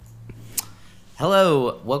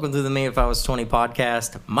Hello, welcome to the Me If I Was 20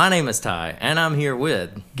 podcast. My name is Ty, and I'm here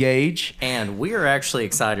with Gage. And we are actually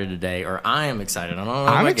excited today, or I am excited. I don't know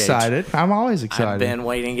I'm about excited. Gage. I'm always excited. I've been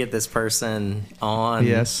waiting to get this person on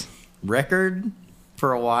record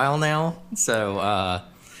for a while now. So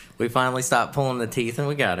we finally stopped pulling the teeth, and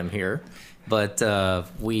we got him here. But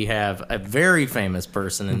we have a very famous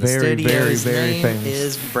person in the studio. His name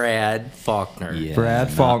is Brad Faulkner. Yeah, Brad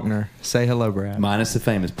Faulkner. Say hello, Brad. Minus the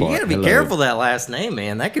famous part. You got to be careful that last name,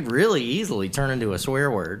 man. That could really easily turn into a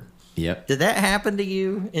swear word. Yep. Did that happen to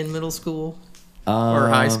you in middle school or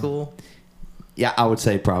high school? Yeah, I would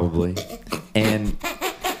say probably. and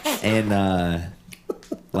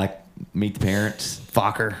like Meet the Parents,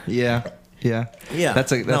 Fokker. Yeah.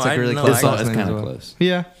 That's a really close. That's kind of close.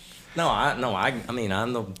 Yeah. I mean,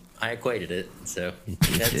 I equated it, so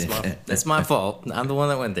that's my fault. I'm the one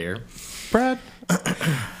that went there. Brad,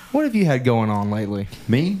 what have you had going on lately?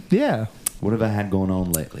 Me? Yeah. What have I had going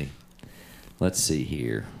on lately? Let's see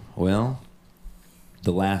here. Well,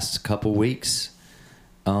 the last couple weeks,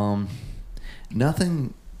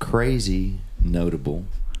 nothing crazy notable.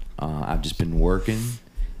 I've just been working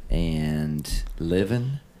and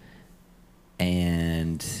living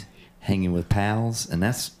and hanging with pals, and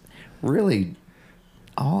that's really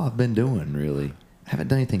all I've been doing, really. I haven't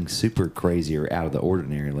done anything super crazy or out of the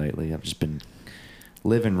ordinary lately. I've just been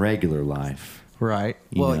living regular life. Right.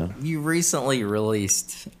 You recently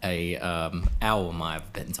released a album,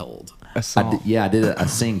 I've been told. A song. I did a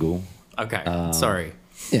single. Okay. Sorry.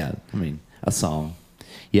 Yeah, I mean, a song.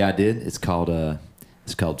 Yeah, I did. It's called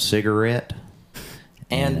Cigarette.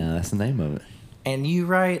 And that's the name of it. And you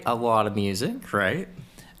write a lot of music, right?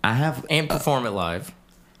 I have. And perform it live.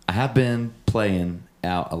 I have been playing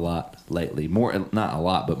out a lot lately. Not a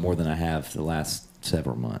lot, but more than I have the last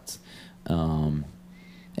several months. And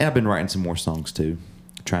I've been writing some more songs too,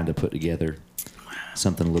 trying to put together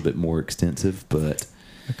something a little bit more extensive, but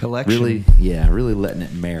a collection. Really letting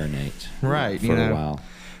it marinate. Right, for a while.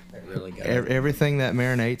 Really good. Everything that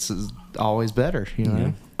marinates is always better, you know.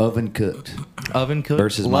 Yeah. Oven cooked low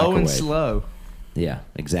versus microwave. and slow. Yeah,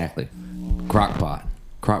 exactly. Crock pot,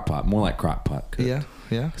 more like crock pot cooked. Yeah.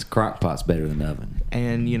 Because crock pot's better than oven.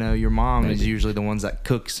 And your mom is usually the ones that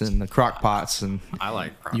cooks in the crock pots, and I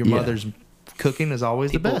like crock your mother's cooking is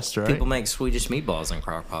always the best, right? People make Swedish meatballs in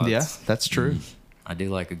crock pots. Yeah, that's true. I do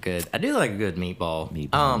like a good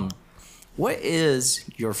meatball. What is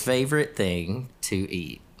your favorite thing to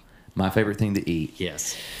eat? My favorite thing to eat?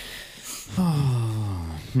 Yes.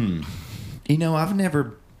 I've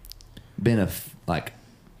never been a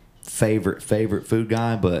favorite food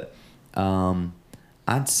guy, but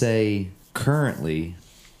I'd say currently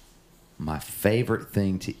my favorite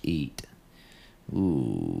thing to eat.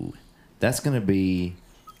 Ooh, that's gonna be.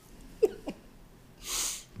 I'm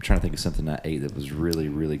trying to think of something I ate that was really,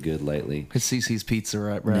 really good lately. It's CC's Pizza,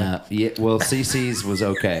 right, Brad? No, yeah. Well, CC's was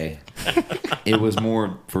okay. It was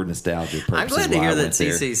more for nostalgia purposes. I'm glad to hear that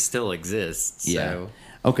CC's still exists. Yeah. So.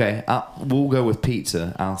 Okay, we'll go with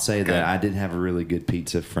pizza. I'll say that I did have a really good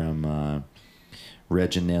pizza from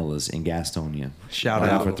Reginella's in Gastonia. Shout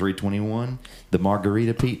out for $3.21. The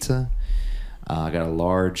margarita pizza. I got a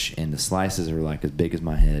large, and the slices are like as big as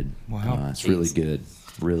my head. Wow, it's really good.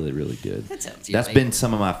 Really, really good. That's yummy. been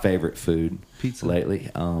some of my favorite food pizza lately.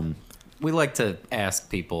 We like to ask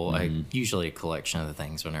people usually a collection of the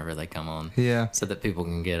things whenever they come on. Yeah. So that people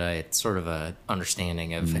can get a sort of a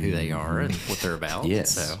understanding of who they are and what they're about.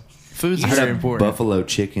 Yes. So food's I had very a important. buffalo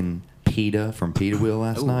chicken pita from Pita Wheel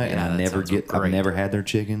last night, yeah, and I've never had their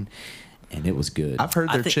chicken, and it was good. I've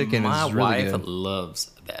heard their chicken is really good. My wife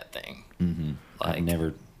loves that thing. Mm-hmm. I've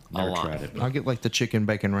never tried it. I get like the chicken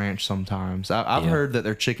bacon ranch sometimes. I've heard that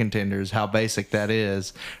their chicken tenders, how basic that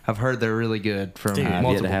is. I've heard they're really good from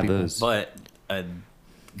multiple people. Those. But a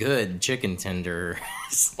good chicken tender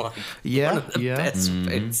is like one of the best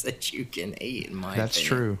foods that you can eat. In my That's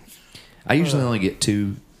opinion. true. I usually only get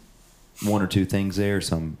one or two things there,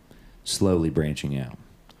 so I'm slowly branching out.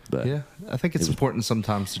 But yeah, I think it's important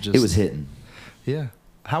sometimes to just. It was hitting. Yeah.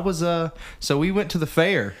 How was So we went to the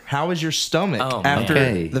fair. How was your stomach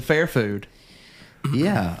after the fair food?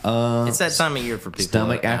 Yeah, it's that time of year for people.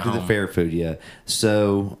 Stomach after the fair food. Yeah.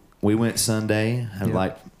 So we went Sunday at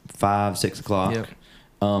like 5, 6 o'clock. Yep.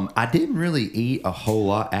 I didn't really eat a whole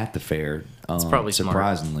lot at the fair. It's probably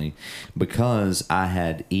surprisingly, because I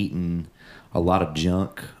had eaten a lot of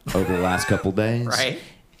junk over the last couple days. Right.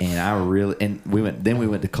 And we went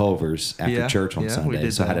to Culver's after church on Sunday.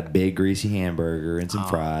 So I had a big greasy hamburger and some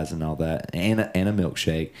fries and all that, and a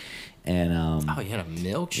milkshake. And you had a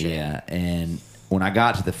milkshake. Yeah. And when I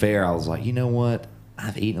got to the fair, I was like, you know what?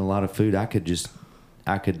 I've eaten a lot of food. I could just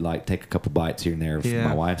I could like take a couple bites here and there from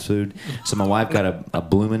my wife's food. So my wife got a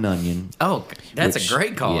bloomin' onion. Oh, that's a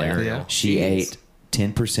great call, Ariel. Yeah. She ate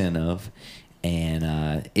 10% of,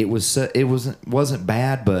 and it wasn't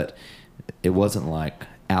bad, but it wasn't like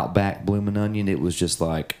Outback bloomin' onion. It was just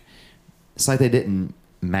like, it's like they didn't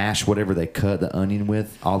mash whatever they cut the onion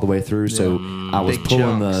with all the way through. So I was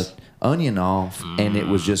pulling the onion off, and it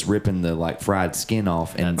was just ripping the like fried skin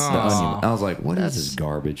off, and the onion. I was like, "What is this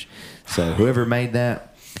garbage?" So whoever made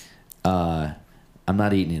that, I'm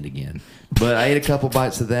not eating it again. But I ate a couple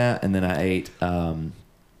bites of that, and then I ate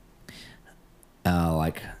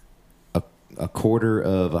like a quarter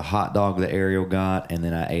of a hot dog that Ariel got, and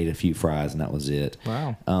then I ate a few fries, and that was it.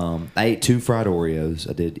 Wow. I ate 2 fried Oreos.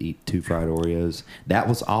 I did eat 2 fried Oreos. That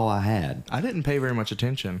was all I had. I didn't pay very much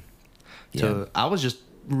attention. I was just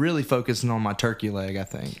really focusing on my turkey leg, I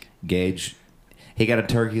think. Gage, he got a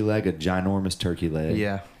turkey leg, a ginormous turkey leg.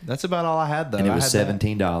 Yeah, that's about all I had, though. And it was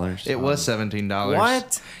 $17. It was $17.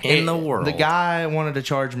 What in the world? The guy wanted to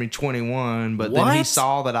charge me $21, but then he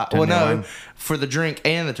saw that for the drink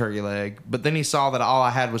and the turkey leg. But then he saw that all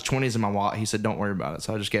I had was 20s in my wallet. He said, "Don't worry about it."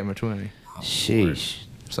 So I just gave him a 20. Sheesh.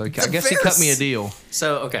 So I guess he cut me a deal.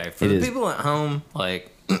 So okay, for the people at home,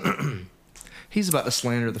 like. He's about to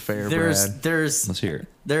slander the fair, Brad. Let's hear it.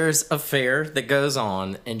 There's a fair that goes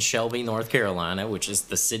on in Shelby, North Carolina, which is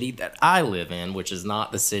the city that I live in, which is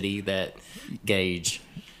not the city that Gage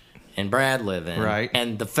and Brad live in. Right.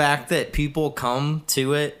 And the fact that people come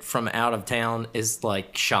to it from out of town is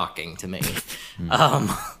like shocking to me.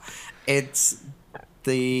 It's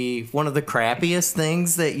one of the crappiest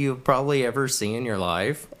things that you've probably ever seen in your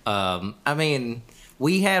life. I mean,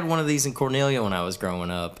 we had one of these in Cornelia when I was growing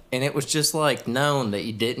up, and it was just like known that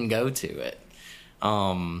you didn't go to it.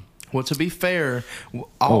 Well, to be fair,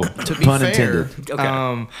 intended.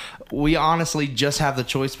 Okay. We honestly just have the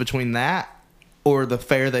choice between that or the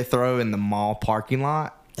fair they throw in the mall parking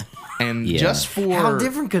lot. And just for how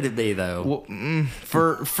different could it be though?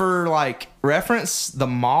 For like reference, the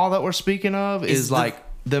mall that we're speaking of is like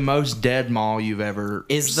the most dead mall you've ever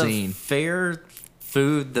seen. Is the fair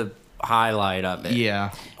food the highlight of it?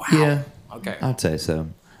 Yeah. Wow. Yeah. Okay. I'd say so.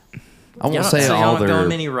 I won't say so all y'all their... don't go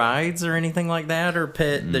on any rides or anything like that, or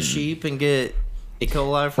pet the sheep and get E.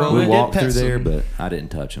 coli from We it? walked through there, but I didn't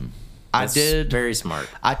touch them. I did. Very smart.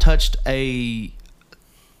 I touched a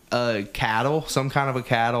cattle, some kind of a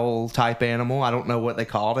cattle type animal. I don't know what they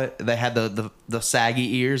called it. They had the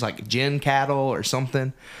saggy ears, like gin cattle or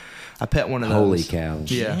something. I pet one of those. Holy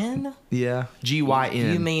cows. Yeah. Gin? Yeah.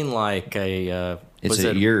 GYN. You mean like a...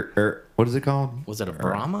 What is it called? Was it a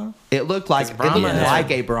Brahma? It looked like a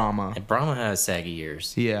Brahma. And Brahma has saggy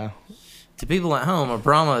ears. Yeah. To people at home, a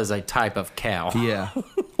Brahma is a type of cow. Yeah.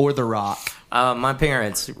 Or the Rock. My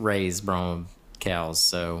parents raised Brahma cows,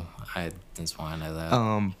 so that's why I know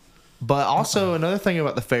that. But also another thing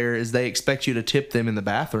about the fair is they expect you to tip them in the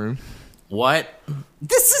bathroom. What?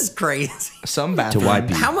 This is crazy. Some bathroom. To wipe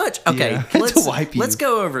you. How much? Okay, Yeah. let's, To wipe you. let's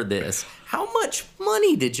go over this. How much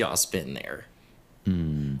money did y'all spend there?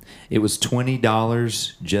 It was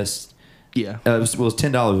 $20 just... Yeah. It was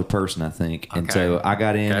 $10 a person, I think. And Okay. so I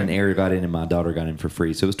got in, Okay. and Ariel got in, and my daughter got in for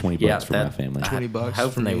free. So it was $20 for my family. $20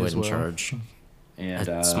 Hoping for they me as wouldn't well. charge And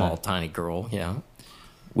a small, tiny girl. Yeah.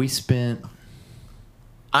 we spent...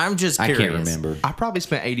 I'm just I curious. can't remember. I probably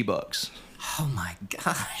spent $80. Oh my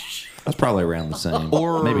gosh. That's probably around the same.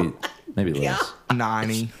 Or- maybe less.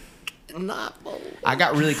 90. Not believe. I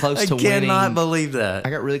got really close I to winning. cannot believe that. I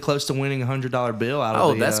got really close to winning a $100 bill out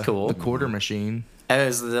of that's cool. the quarter machine.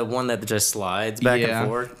 As the one that just slides back Yeah. and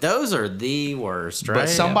forth. Those are the worst, right? But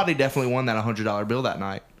somebody definitely won that $100 bill that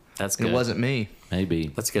night. That's And good. it wasn't me. Maybe.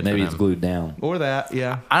 That's good Maybe for it's them. glued down. Or that,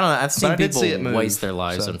 yeah. I don't know. I've seen I did people see it move, waste their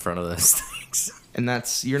lives so. in front of those things. And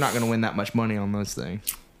you're not going to win that much money on those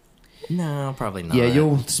things. No, probably not. Yeah,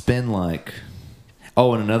 you'll spend like...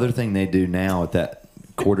 Oh, and another thing they do now at that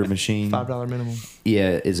quarter machine... $5 minimum.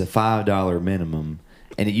 Yeah, is a $5 minimum.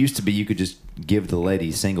 And it used to be you could just give the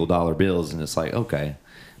lady single dollar bills, and it's like, okay.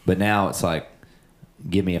 But now it's like,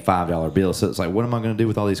 give me a $5 bill. So it's like, what am I going to do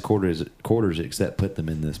with all these quarters except put them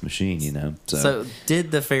in this machine, you know? So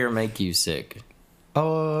did the fair make you sick?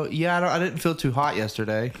 Oh, yeah, I didn't feel too hot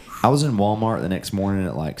yesterday. I was in Walmart the next morning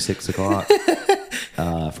at like 6 o'clock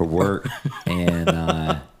for work,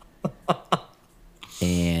 and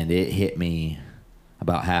it hit me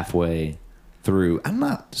about halfway through. I'm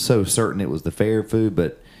not so certain it was the fair food,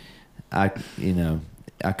 but I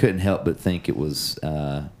couldn't help but think it was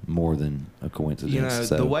more than a coincidence. You know,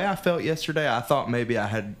 the way I felt yesterday, I thought maybe I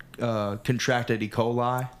had contracted E.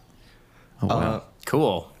 coli. Oh, wow.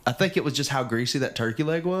 Cool. I think it was just how greasy that turkey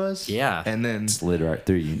leg was. Yeah. And then, Slid right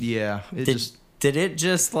through you. yeah, Did it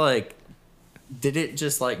just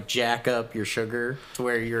like jack up your sugar to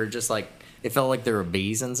where you're just like, it felt like there were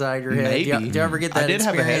bees inside your head? Maybe. Do you ever get that I did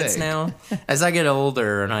have a experience headache. now? As I get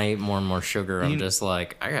older and I eat more and more sugar, I'm just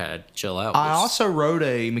like, I gotta chill out. I also rode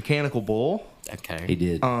a mechanical bull. Okay. He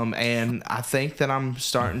did. And I think that I'm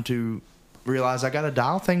starting to realize I got to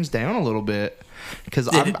dial things down a little bit because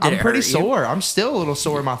I'm pretty sore. I'm still a little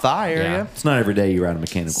sore in my thigh area. Yeah. It's not every day you ride a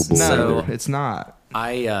mechanical bull. No, either. it's not.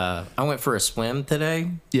 I went for a swim today.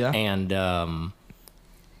 Yeah. And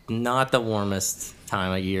not the warmest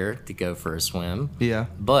time of year to go for a swim. Yeah.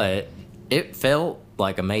 But it felt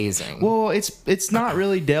like amazing. Well, it's not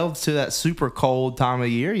really delved to that super cold time of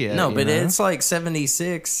year yet. No, but know? it's like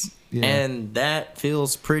 76, Yeah. and that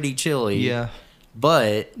feels pretty chilly. Yeah.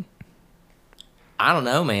 But I don't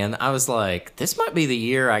know, man. I was like, this might be the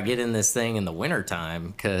year I get in this thing in the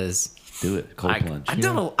wintertime because Do it. Cold plunge. I've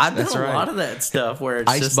done That's a right. lot of that stuff where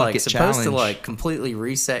it's Ice just like bucket supposed to challenge. like completely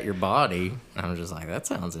reset your body. And I'm just like, that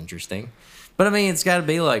sounds interesting. But I mean, it's got to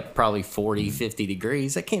be like probably 40, 50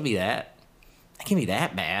 degrees. That can't be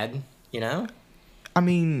that bad, you know? I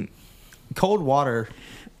mean, cold water.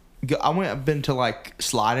 I've been to like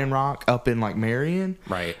Sliding Rock up in like Marion.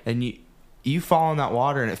 Right. And you fall in that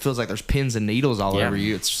water and it feels like there's pins and needles all Yeah. over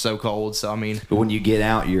you. It's so cold. So I mean, But when you get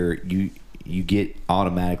out, you get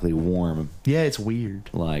automatically warm. yeah, it's weird.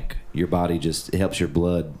 Like your body it helps your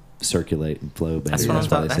blood circulate and flow better. That's what why they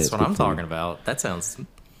say that's it's what good I'm for you. talking about. That sounds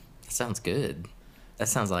good. That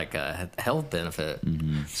sounds like a health benefit.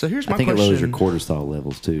 So here's my I think question. it lowers your cortisol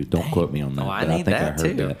levels too. Don't Dang. quote me on that. Oh, I but need think that, I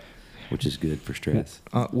heard too. that, which is good for stress.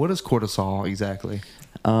 What is cortisol exactly?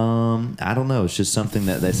 I don't know. It's just something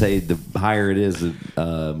that they say the higher it is,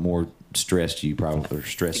 the more stress you have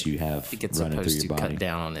I think it's running through supposed to your body. cut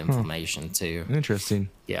down on inflammation too. Interesting.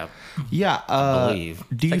 Yeah. Yeah. believe.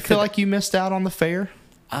 Do you That feel could- like you missed out on the fair?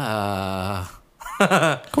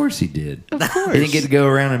 Of course he did. Of course. He didn't get to go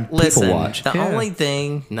around and Listen, people watch. the Yeah. only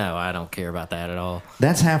thing, no, I don't care about that at all.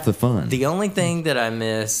 That's half the fun. The only thing that I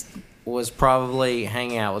missed was probably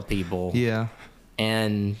hanging out with people. Yeah.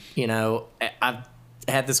 And, you know, I've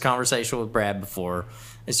had this conversation with Brad before.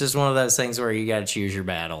 It's just one of those things where you got to choose your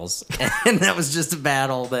battles. And that was just a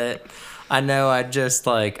battle that I know I just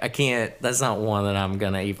like, I can't, that's not one that I'm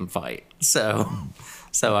going to even fight.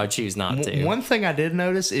 So I choose not to. One thing I did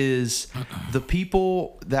notice is the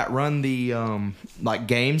people that run the like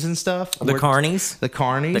games and stuff. The carnies? The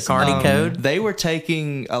carnies. The carny code? They were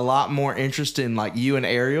taking a lot more interest in like you and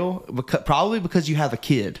Ariel, probably because you have a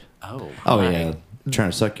kid. Oh, yeah,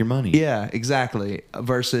 trying to suck your money. Yeah, exactly.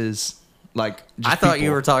 Versus like just I thought you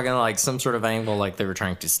people. were talking like some sort of angle, like they were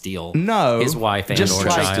trying to steal No, his wife and just or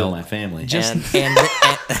like- child. Still my family. Just- and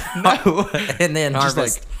No. and then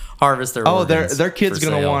Just harvest their Oh, organs their kid's for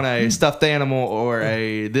gonna sale. want a stuffed animal or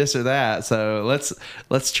a this or that. So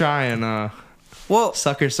let's try and Well,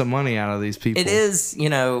 sucker some money out of these people. it is, you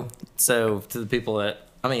know. So to the people that,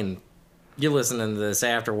 I mean, you're listening to this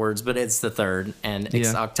afterwards, but it's the 3rd, and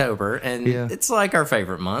it's Yeah. October, and Yeah. it's like our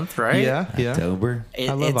favorite month, right? Yeah, yeah. October.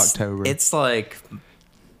 I love October. It's like,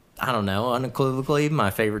 I don't know, unequivocally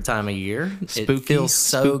my favorite time of year. Spooky- it feels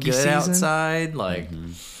so spooky good season. outside. Like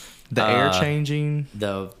The air changing.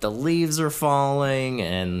 the leaves are falling,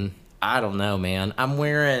 and I don't know, man. I'm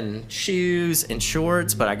wearing shoes and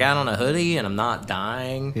shorts, but I got on a hoodie, and I'm not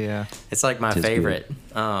dying. Yeah. It's like my Tis favorite.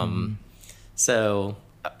 So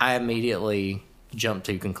I immediately jumped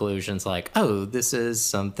to conclusions like, oh, this is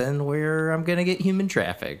something where I'm gonna get human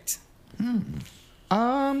trafficked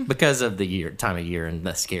because of the time of year and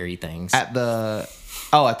the scary things. At the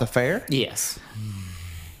fair. Yes.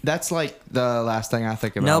 That's like the last thing I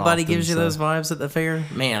think about. Nobody often, gives you so. those vibes at the fair,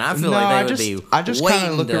 man. I feel No, like they would be I just kind of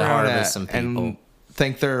waiting look to around harvest some at people. and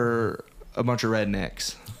think they're a bunch of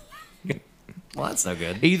rednecks. Well, that's no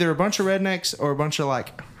good. Either a bunch of rednecks or a bunch of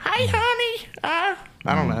like, "Hi, honey."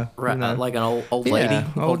 I don't know. Right, You know. like an old Yeah, lady.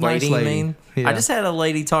 old nice you lady. mean? Yeah. I just had a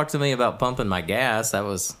lady talk to me about pumping my gas. That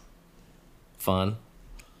was fun.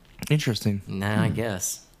 Interesting. Nah, I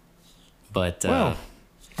guess. But Well,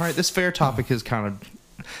 all right. This fair topic has kind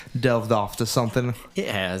of delved off to something. it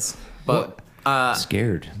has. But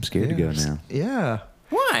Scared. I'm scared to go now. Yeah.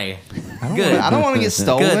 why? Good. I don't want to get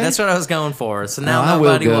stolen. Good. That's what I was going for. So now I will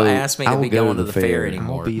nobody will go- ask me I to will be go going to to the the fair fair.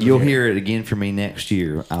 anymore. I'll be- You'll hear it again from me next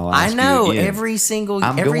year. I'll ask I know you again. every single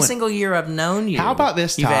I'm going- year I've known you. How about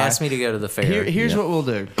this, You've Ty? asked me to go to the fair. Here's Yeah. what we'll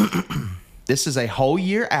do. This is a whole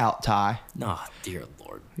year out, Ty. Oh, dear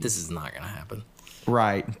Lord, this is not gonna happen.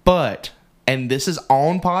 Right. But, and this is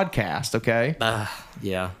on podcast, okay?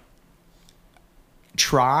 Yeah.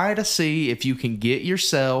 Try to see if you can get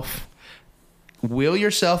yourself will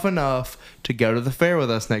yourself enough to go to the fair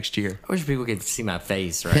with us next year. I wish people could see my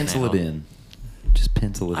face right Pencil now. it in. Just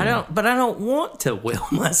pencil it in. But I don't want to will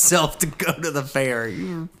myself to go to the fair.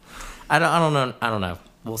 I don't know.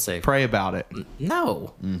 We'll see. Pray about it.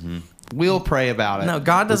 No. Mm-hmm. We'll pray about it. No,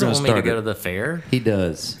 God doesn't want me to start go it. to the fair. He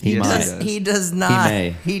does. He might. does. He does not. He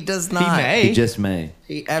may. He does not. He may. He just may.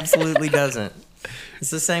 He absolutely doesn't. It's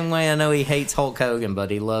the same way I know he hates Hulk Hogan,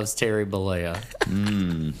 but he loves Terry Bollea.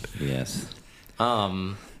 Yes.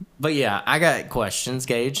 But yeah, I got questions.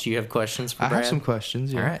 Gage, do you have questions for Brad? I have some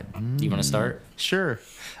questions. Yeah. All right. You want to start? Sure.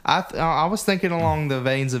 I was thinking along the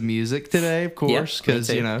veins of music today, of course, Yep, me because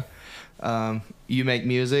too. You make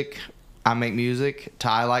music, I make music,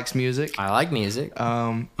 Ty likes music. I like music.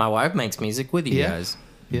 My wife makes music with you guys,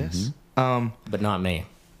 Yes. but not me.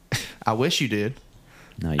 I wish you did.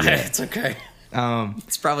 Not yet. It's okay.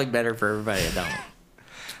 It's probably better for everybody that don't.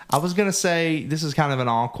 I was gonna say this is kind of an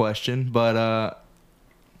all question, but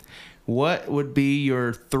what would be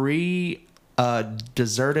your 3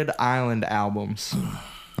 deserted island albums?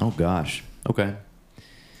 Oh gosh. Okay.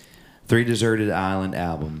 3 deserted island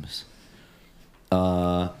albums.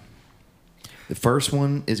 The first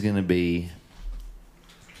one is going to be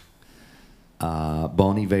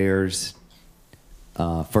Bon Iver's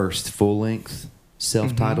first full-length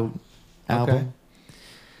self-titled album. Okay.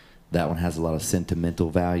 That one has a lot of sentimental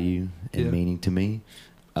value and meaning to me.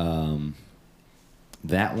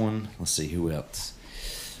 That one, let's see, who else?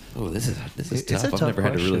 Oh, this is It's tough. a I've tough never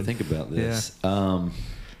had to really question. think about this.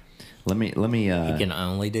 Let me. You can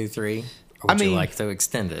only do 3, or would you like to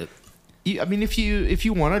extend it? I mean, if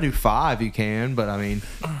you want to do 5, you can. But I mean,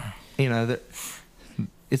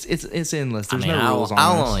 it's endless. There's no rules on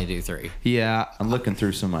I'll this. only do 3. Yeah, I'm looking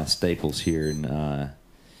through some of my staples here, and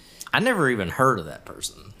I never even heard of that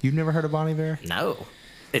person. you've never heard of Bon Iver? No,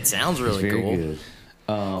 it sounds really very cool. good.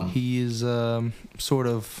 He is sort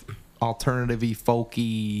of alternative-y,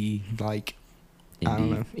 folky, like I don't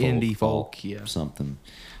know, indie folk. Yeah. something.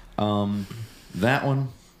 That one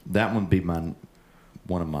would be one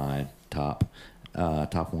of my top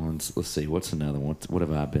ones. Let's see, what's another one? What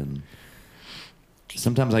have I been?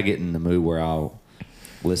 Sometimes I get in the mood where I'll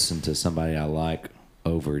listen to somebody I like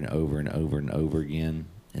over and over and over and over again,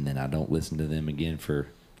 and then I don't listen to them again for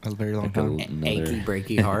A very long time. Achy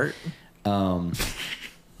breaky heart.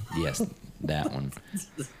 Yes, that one.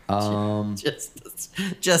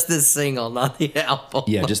 Just this single, not the album.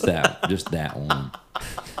 Yeah, just that one.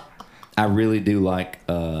 I really do like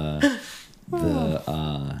the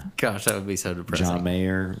Gosh, that would be so depressing. John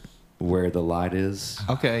Mayer, "Where the Light Is."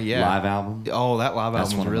 Okay, yeah. Live album. Oh, that live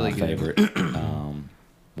That's album one is of really my good. favorite.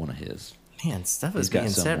 One of his. Man, stuff He's is got being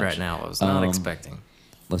so said much. right now. I was not expecting.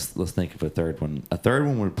 Let's think of a third one. A third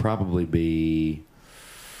one would probably be.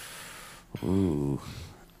 Trying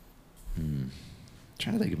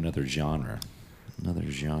to think of another genre. Another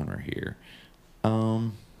genre here.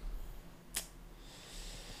 Man,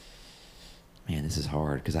 this is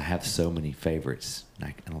hard because I have so many favorites.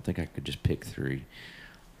 I don't think I could just pick 3.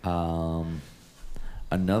 Another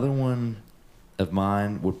one of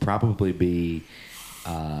mine would probably be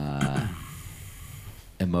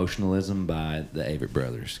Emotionalism by the Avett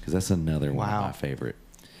Brothers, because that's another one of my favorite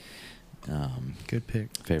Good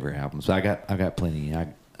pick. favorite albums. I got plenty.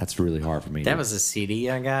 That's really hard for me. That was a CD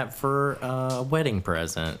I got for a wedding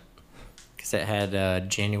present because it had a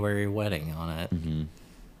January wedding on it. Mm-hmm.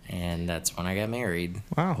 And that's when I got married.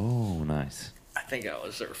 Wow. Oh, nice. I think that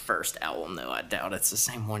was their first album, though. I doubt it's the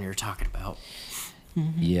same one you're talking about.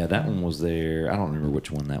 Yeah, that one was there. I don't remember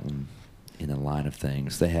which one that one in the line of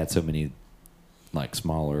things. They had so many like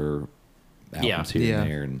smaller albums here and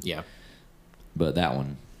there. And, but that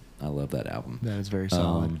one, I love that album. That is very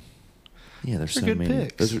solid. Yeah, there's They're so good many.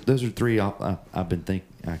 picks. Those are 3 I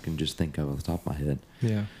can just think of off the top of my head.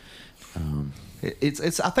 Yeah.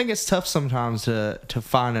 It's I think it's tough sometimes to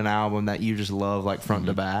find an album that you just love like front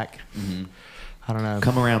to back. Mm-hmm. I don't know.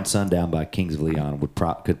 Come Around Sundown by Kings of Leon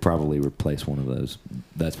could probably replace one of those.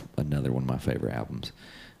 That's another one of my favorite albums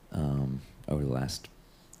over the last.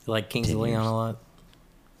 You like Kings of Leon a lot?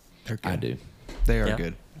 They're good. I do. They are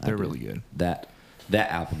good. They're really good. That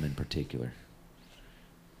album in particular.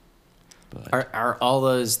 But Are all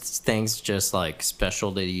those things just like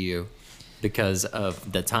special to you because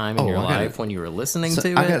of the time in your life when you were listening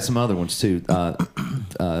to it? I got some other ones too. For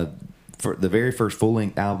the very first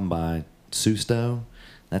full-length album by Susto,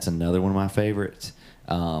 that's another one of my favorites.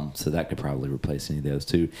 So that could probably replace any of those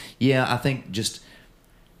too. Yeah, I think just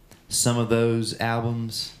some of those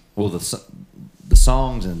albums. Well, the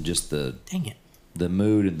songs and just the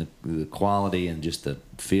mood and the quality and just the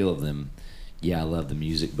feel of them. Yeah, I love the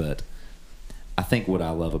music, but I think what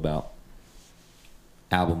I love about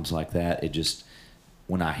albums like that, it just,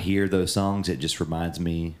 when I hear those songs, it just reminds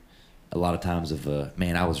me a lot of times of,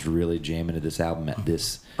 man, I was really jamming to this album at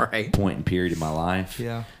this point and period in my life.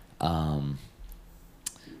 Yeah.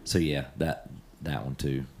 So yeah, that one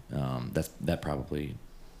too. That probably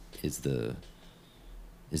is the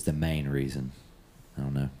main reason. I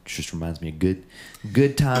don't know. It just reminds me of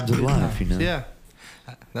good times of life, you know. Yeah.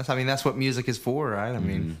 That's what music is for, right? I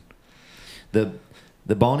mean, the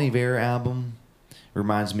Bon Iver album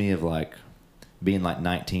reminds me of like being like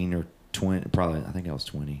 19 or 20. Probably, I think I was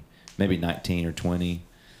 20, maybe 19 or 20,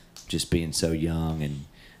 just being so young and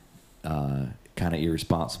kind of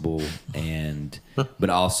irresponsible, but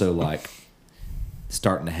also like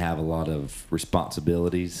starting to have a lot of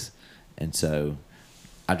responsibilities, and so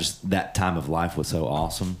that time of life was so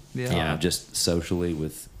awesome. Yeah. Just socially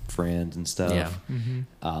with friends and stuff. Yeah.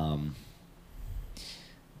 I'm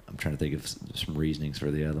trying to think of some reasonings for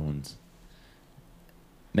the other ones.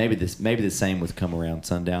 Maybe the same with Come Around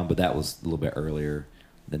Sundown, but that was a little bit earlier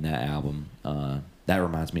than that album. That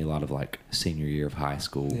reminds me a lot of like senior year of high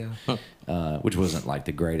school, which wasn't like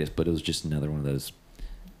the greatest, but it was just another one of those,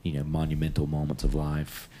 monumental moments of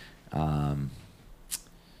life. The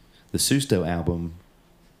Susto album,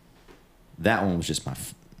 that one was just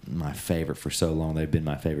my favorite for so long. They've been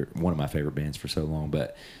one of my favorite bands for so long,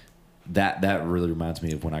 but that really reminds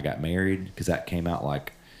me of when I got married, because that came out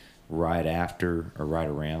like right after or right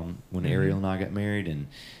around when Ariel and I got married, and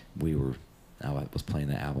I was playing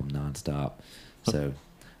that album nonstop. So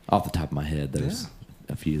off the top of my head, there's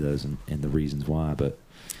a few of those and the reasons why. But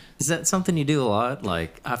is that something you do a lot?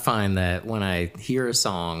 Like, I find that when I hear a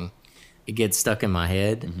song, it gets stuck in my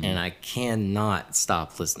head, and I cannot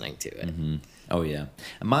stop listening to it. Oh yeah.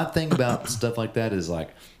 And my thing about stuff like that is like,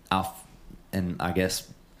 and I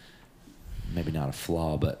guess maybe not a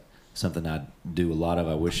flaw, but something I do a lot of,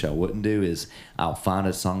 I wish I wouldn't do, is I'll find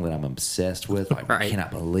a song that I'm obsessed with. Like, I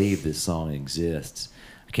cannot believe this song exists.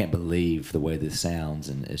 I can't believe the way this sounds,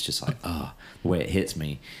 and it's just like, the way it hits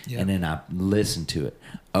me. And then I listen to it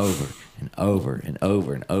over and over and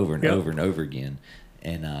over and over and over and over again.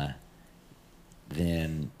 And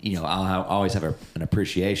then, I'll always have an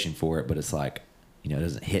appreciation for it, but it's like, it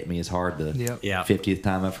doesn't hit me as hard the 50th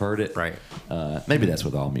time I've heard it. Right. Maybe that's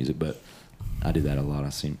with all music, but I do that a lot.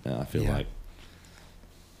 I feel like.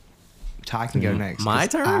 Ty can go next. My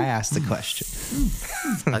turn? I asked the question.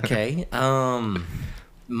 Okay.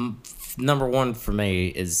 Number one for me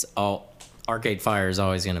is Arcade Fire is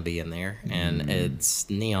always going to be in there, and it's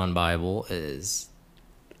Neon Bible is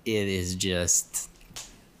just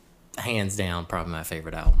hands down probably my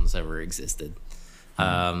favorite albums ever existed.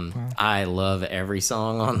 I love every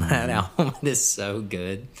song on that album. It is so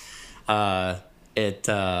good. Every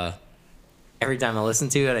time I listen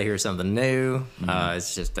to it, I hear something new.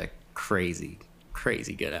 It's just a crazy,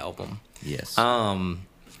 crazy good album. Yes.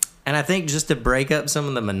 And I think just to break up some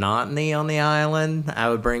of the monotony on the island, I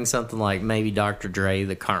would bring something like maybe Dr. Dre,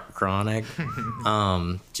 The Chronic,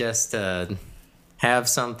 just to have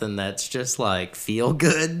something that's just like feel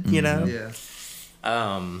good, you know? Yeah.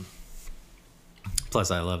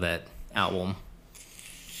 Plus, I love that album.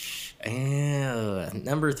 And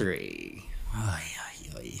number 3.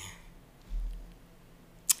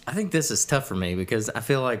 I think this is tough for me because I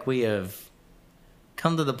feel like we have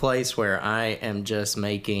come to the place where I am just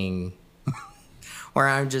making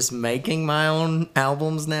my own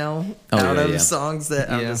albums now out of songs that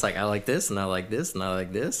I'm just like, I like this and I like this and I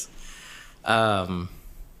like this. I don't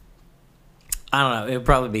know. It would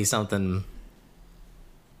probably be something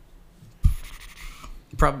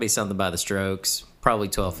by The Strokes. Probably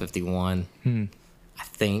 1251. I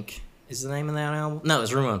think is the name of that album. No,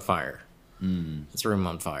 it's Room on Fire. It's Room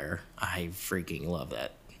on Fire. I freaking love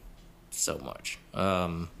that so much.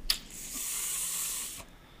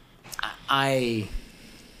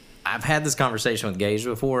 I've had this conversation with Gage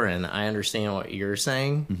before, and I understand what you're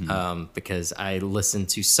saying because I listened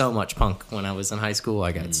to so much punk when I was in high school.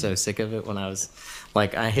 I got so sick of it when I was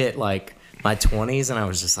like, I hit like my 20s, and I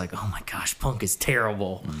was just like, oh my gosh, punk is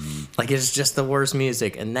terrible. Like, it's just the worst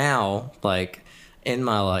music. And now, like, in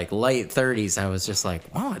my like late 30s, I was just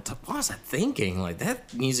like, wow, what was I thinking? Like,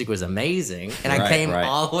 that music was amazing. And I came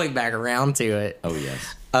all the way back around to it. Oh,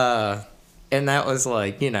 yes. And that was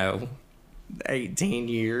like, 18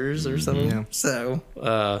 years or something. Yeah. So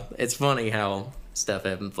it's funny how stuff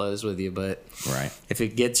ebb and flows with you, but if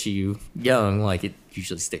it gets you young, like, it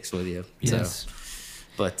usually sticks with you. Yes. So,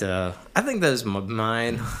 but I think those are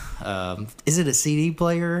mine. Is it a CD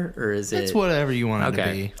player or is it? It's whatever you want it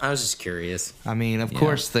to be. I was just curious. I mean, of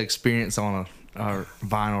course, the experience on a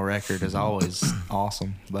vinyl record is always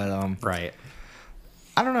awesome. But I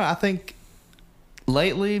don't know. I think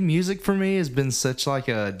lately, music for me has been such like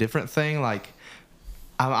a different thing. Like,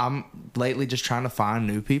 I'm lately just trying to find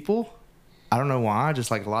new people. I don't know why,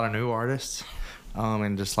 just like a lot of new artists,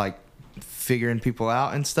 and just like figuring people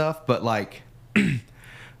out and stuff. But like,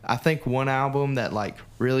 I think one album that like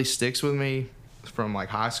really sticks with me from like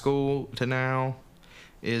high school to now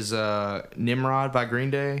is Nimrod by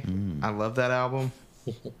Green Day. I love that album.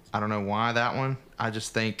 I don't know why that one. I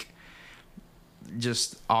just think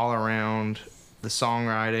just all around the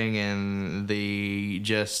songwriting and the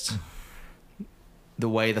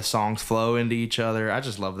way the songs flow into each other. I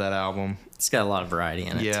just love that album. It's got a lot of variety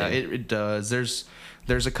in it. Yeah, too. It does.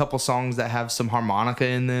 There's a couple songs that have some harmonica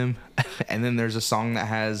in them, and then there's a song that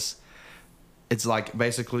has, it's like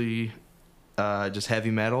basically just heavy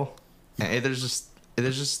metal. And there's just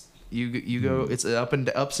you go, it's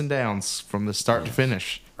ups and downs from the start to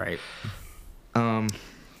finish. Right. I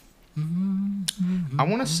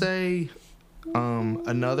want to say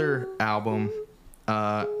another album.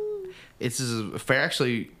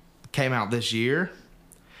 Actually came out this year,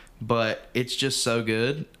 but it's just so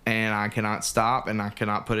good, and I cannot stop and I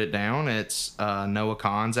cannot put it down. It's Noah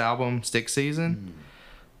Kahan's album, Stick Season.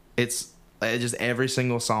 It's just every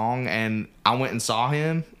single song, and I went and saw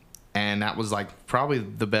him, and that was like probably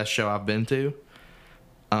the best show I've been to.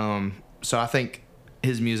 So I think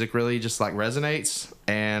his music really just like resonates,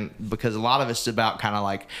 and because a lot of it's about kind of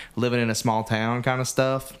like living in a small town kind of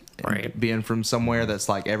stuff, right? Being from somewhere that's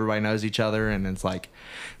like everybody knows each other, and it's like,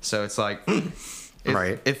 so it's like,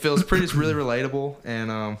 right. It feels it's really relatable,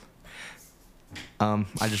 and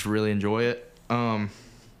I just really enjoy it. And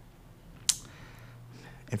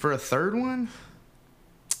for a third one,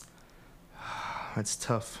 it's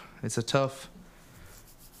tough. It's a tough.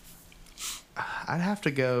 I'd have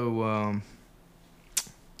to go.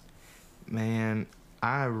 Man,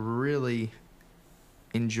 I really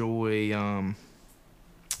enjoy. Man,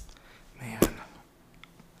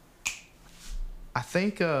 I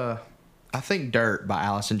think "Dirt" by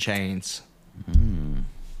Alice in Chains.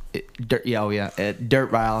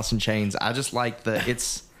 "Dirt" by Alice in Chains. I just like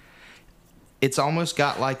it's almost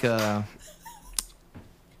got like a.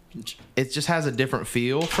 It just has a different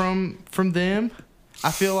feel from them.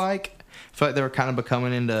 I feel like they were kind of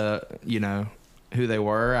becoming into who they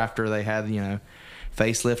were after they had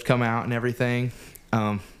Facelift come out and everything.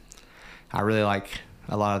 I really like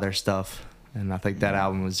a lot of their stuff, and I think that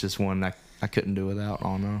album was just one that I couldn't do without.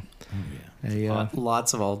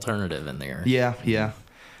 Lots of alternative in there. Yeah.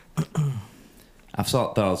 I've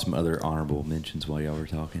thought of some other honorable mentions while y'all were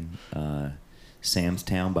talking. Sam's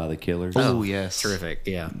Town by the Killers. Oh yes, terrific.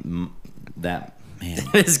 Yeah, that man,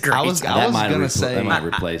 that is great. I was gonna say that might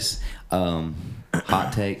replace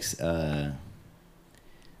Hot Takes. I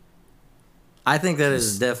think that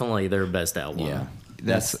is definitely their best album. Yeah,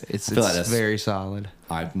 it's very solid.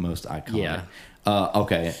 Most iconic. Yeah.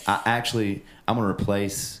 Okay, I'm gonna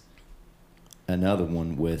replace another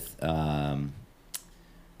one with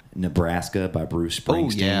Nebraska by Bruce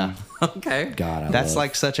Springsteen. Oh yeah. Okay. God, that's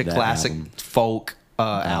like such a classic album. folk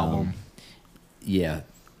album. Yeah,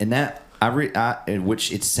 and that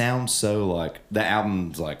which it sounds so like that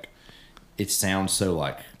album's like it sounds so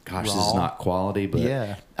like gosh, raw. This is not quality, but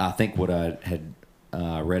yeah. I think what I had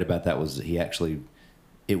read about that was it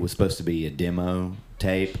was supposed to be a demo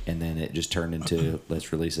tape, and then it just turned into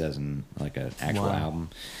let's release it as an actual album.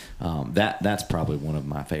 That's probably one of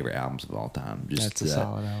my favorite albums of all time. That's a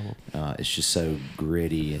solid album. It's just so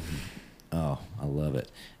gritty, and I love it.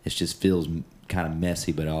 It just feels kind of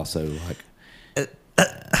messy, but also like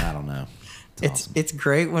I don't know. It's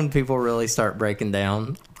great when people really start breaking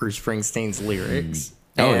down Bruce Springsteen's lyrics.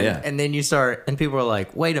 And then you start, and people are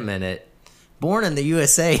like, "Wait a minute." Born in the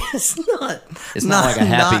USA is not. It's not like a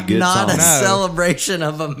happy, good song. Not a celebration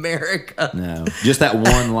of America. No, just that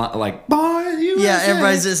one line, like "Born USA." Yeah,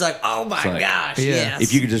 everybody's just like, "Oh my gosh!" Yeah. Yes.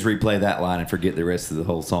 If you could just replay that line and forget the rest of the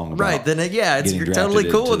whole song, right? Then it's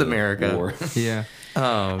totally cool with America. Yeah,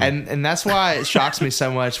 and that's why it shocks me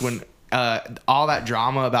so much when all that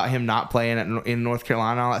drama about him not playing in North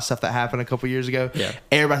Carolina, all that stuff that happened a couple years ago. Yeah,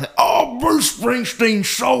 everybody said, "Oh, Bruce Springsteen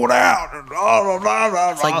sold out." And blah, blah, blah,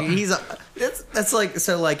 blah. It's like that's like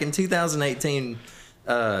so. Like in 2018,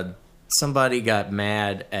 somebody got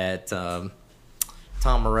mad at Tom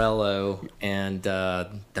Morello and the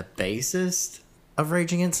bassist of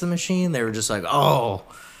Rage Against the Machine. They were just like, "Oh,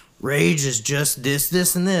 Rage is just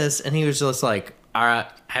this, and this," and he was just like, "All right,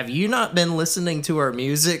 have you not been listening to our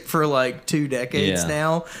music for like 2 decades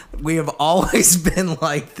now? We have always been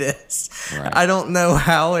like this. Right. I don't know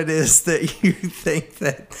how it is that you think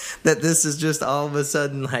that this is just all of a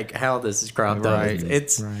sudden like how this is cropped up. I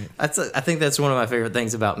think that's one of my favorite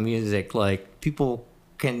things about music. Like people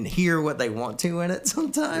can hear what they want to in it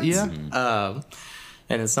sometimes. Yeah.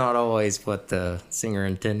 And it's not always what the singer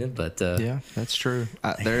intended, but yeah, that's true.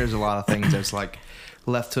 There is a lot of things that's like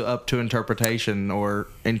left up to interpretation or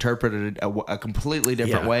interpreted a completely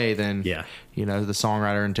different way than the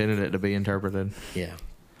songwriter intended it to be interpreted. Yeah.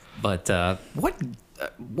 But what?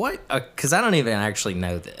 Because I don't even actually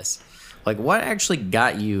know this. Like, what actually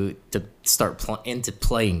got you to start into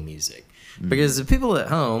playing music? Because the people at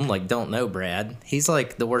home don't know Brad. He's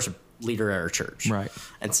like the worship leader at our church, right?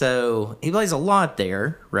 And so he plays a lot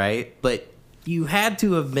there, right? But you had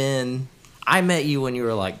to have been. I met you when you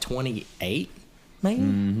were like 28,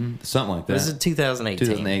 maybe something like that. This is 2018.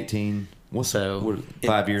 2018. What,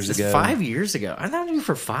 5 years ago? 5 years ago. I known you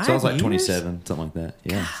for 5 years. So I was like 27, something like that.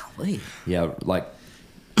 Yeah. Golly. Yeah, like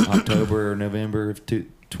October or November of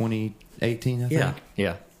 2018, I think.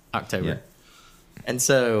 Yeah. October. Yeah. And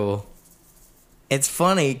so it's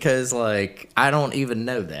funny because, I don't even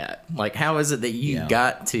know that. Like, how is it that you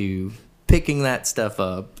got to picking that stuff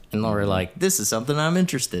up and were like, this is something I'm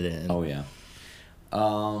interested in? Oh, yeah.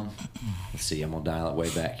 Let's see. I'm going to dial it way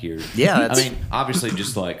back here. Yeah. I mean, obviously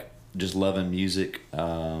just loving music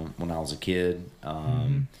when I was a kid.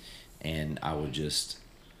 And I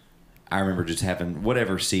remember just having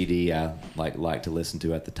whatever CD I liked to listen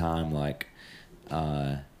to at the time,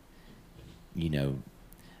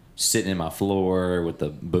 sitting in my floor with the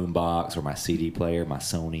boom box or my CD player, my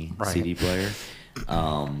Sony CD player.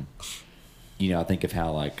 I think of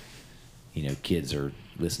how kids are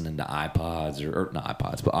listening to iPods or not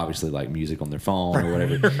iPods, but obviously music on their phone or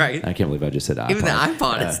whatever. Right. I can't believe I just said iPod. Even the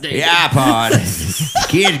iPod is dated. The iPod.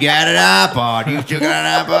 Kids got an iPod. You still got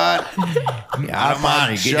an iPod? Out of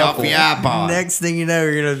money. Get off your iPod. Next thing you know,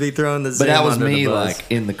 you're going to be throwing the Zoom But that was under me, the bus.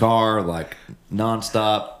 in the car,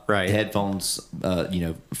 nonstop. Right. Headphones,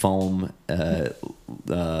 foam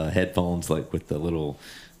headphones, with the little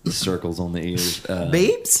circles on the ears.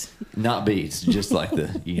 Beeps? Not beats, just the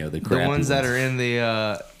the crappy ones that are in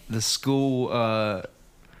the school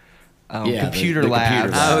computer the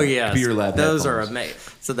labs. Oh yeah, computer lab. Those headphones. are amazing.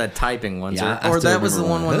 So the typing ones Yeah, or that was the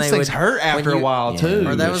one when those they things would hurt after a while too.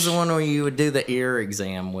 Or that was the one where you would do the ear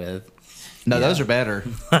exam with. No, those are better.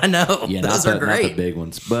 I know. Yeah, those are great. Not the big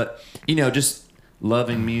ones, but just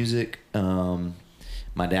loving music.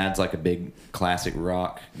 My dad's a big classic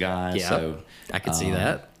rock guy, so I could see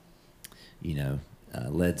that.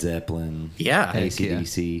 Led Zeppelin, Yeah.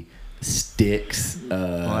 AC/DC, Styx,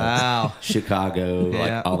 wow,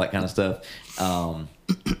 Chicago, all that kind of stuff.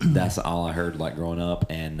 That's all I heard growing up,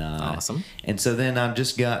 and awesome. And so then I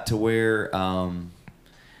just got to where I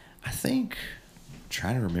think, I'm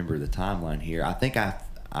trying to remember the timeline here. I think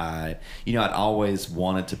I'd always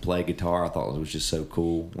wanted to play guitar. I thought it was just so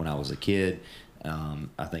cool when I was a kid.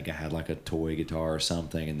 I think I had a toy guitar or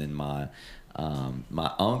something, and then my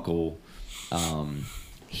uncle,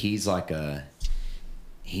 he's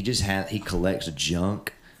he collects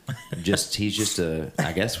junk. He's just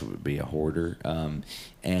I guess would be a hoarder.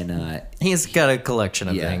 And he's got a collection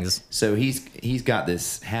of things. So he's got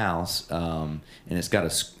this house, and it's got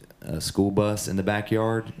a school bus in the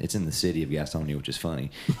backyard. It's in the city of Gastonia, which is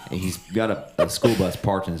funny. And he's got a school bus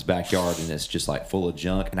parked in his backyard, and it's just full of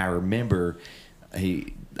junk. And I remember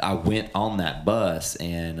I went on that bus,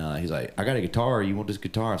 and he's like, I got a guitar. You want this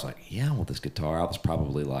guitar? I was like, yeah, I want this guitar. I was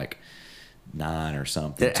probably 9 or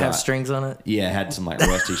something. Did it have strings on it? Yeah, it had some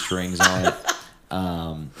rusty strings on it.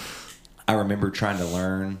 I remember trying to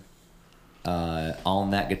learn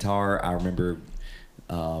on that guitar. I remember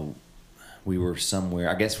we were somewhere.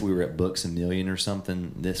 I guess we were at Books A Million or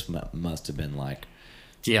something. This must have been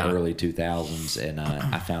early 2000s, and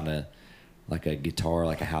I found a guitar,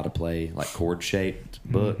 a how to play chord shaped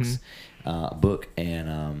books book,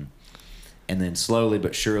 and then slowly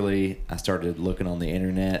but surely I started looking on the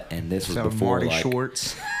internet, and this was before Marty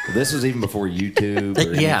Shorts. This was even before YouTube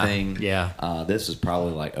or anything. Yeah. This was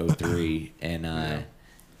probably 03, and I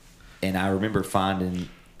remember finding,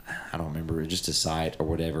 I don't remember, just a site or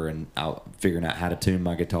whatever, and figuring out how to tune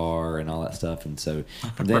my guitar and all that stuff. And so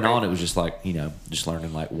from then on, it was just just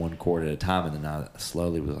learning one chord at a time, and then I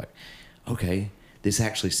slowly was okay, this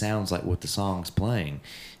actually sounds like what the song's playing.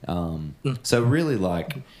 So really,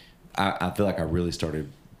 I feel I really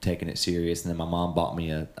started taking it serious. And then my mom bought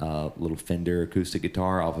me a little Fender acoustic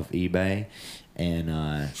guitar off of eBay, and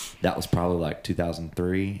that was probably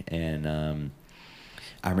 2003. And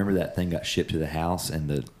I remember that thing got shipped to the house, and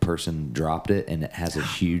the person dropped it, and it has a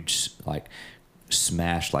huge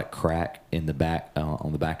smashed crack in the back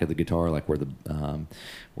on the back of the guitar, where the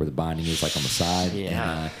binding is on the side.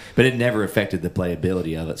 But it never affected the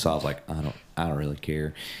playability of it, so I was I don't really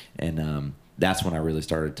care. And that's when I really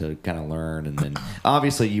started to kind of learn. And then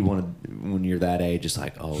obviously you want to, when you're that age, it's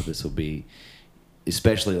like, oh, this will be,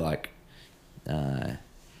 especially like,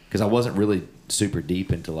 because I wasn't really super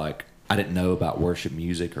deep into like, I didn't know about worship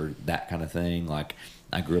music or that kind of thing. Like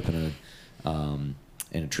I grew up in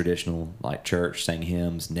a traditional like church, sang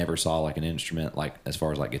hymns, never saw like an instrument, like as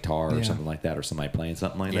far as like guitar or something like that, or somebody playing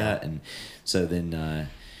something like that. And so then,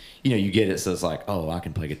 you get it. So it's like, oh, I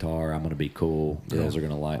can play guitar. I'm going to be cool. Girls are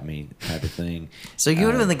going to like me type of thing. So you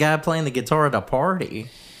would have been the guy playing the guitar at a party.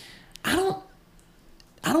 I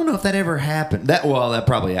don't know if that ever happened. That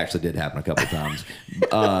probably actually did happen a couple of times.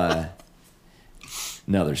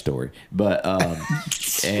 Another story. But,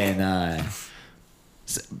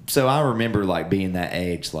 so I remember like being that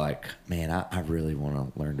age, like, man, I really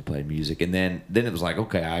want to learn to play music. And then it was like,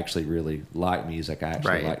 okay, I actually really like music. I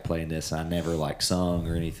actually like playing this. And I never like sung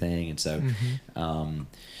or anything. And so,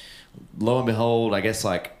 lo and behold, I guess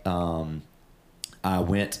like, I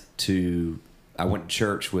went to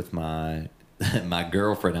church with my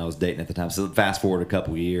girlfriend I was dating at the time. So fast forward a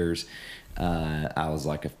couple years, I was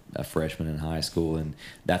like a freshman in high school, and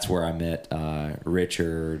that's where I met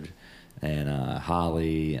Richard and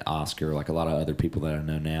Holly, Oscar, like a lot of other people that I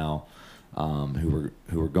know now, who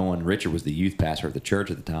were going. Richard was the youth pastor at the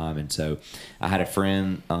church at the time, and so I had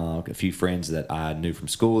a few friends that I knew from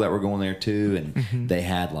school that were going there too, and they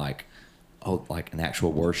had like an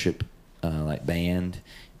actual worship like band,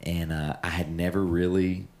 and I had never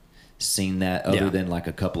really seen that other than like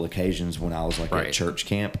a couple occasions when I was like at church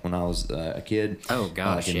camp when I was a kid. Oh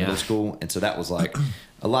gosh, like in middle school, and so that was like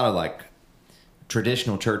a lot of like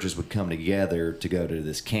traditional churches would come together to go to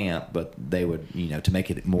this camp, but they would, to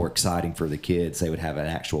make it more exciting for the kids, they would have an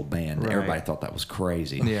actual band. Right. Everybody thought that was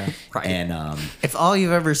crazy. Yeah. Right. And if all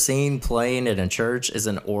you've ever seen playing in a church is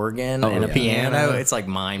an organ and a piano, it's like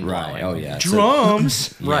mind blowing. Right. Oh yeah.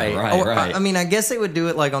 Drums. Right. Right. I mean, I guess they would do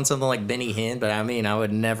it like on something like Benny Hinn, but I mean, I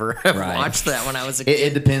would never have watched that when I was a kid.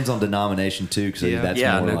 It depends on denomination too, because that's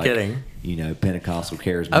more like, kidding. Pentecostal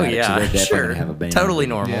charismatic. Oh yeah. So they're definitely gonna have a band. Totally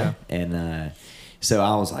normal. Yeah. And so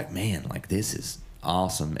I was like, man, like this is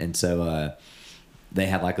awesome. And so they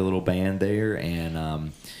had like a little band there, and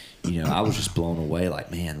I was just blown away.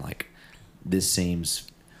 Like, man, like this seems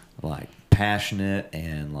like passionate,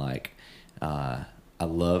 and like I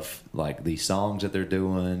love like these songs that they're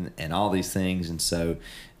doing and all these things. And so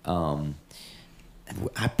I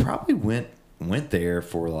probably went there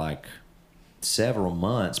for like several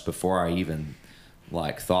months before I even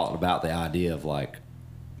like thought about the idea of like.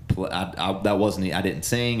 I didn't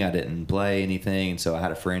sing, I didn't play anything, and so I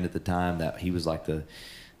had a friend at the time that he was like the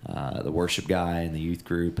worship guy in the youth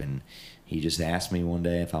group, and he just asked me one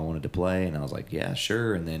day if I wanted to play, and I was like, yeah,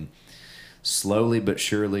 sure. And then slowly but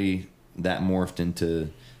surely that morphed into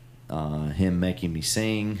him making me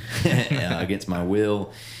sing against my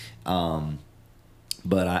will. But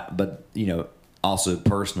also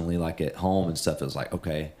personally, like at home and stuff, it was like,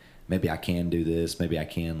 okay, maybe I can do this, maybe I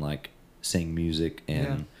can like sing music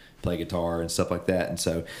and play guitar and stuff like that. And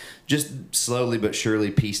so just slowly but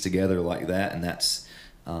surely pieced together like that. And that's,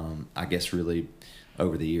 I guess really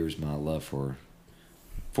over the years, my love for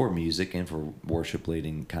music and for worship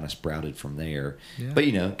leading kind of sprouted from there. Yeah. But,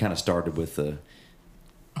 kind of started with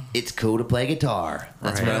it's cool to play guitar.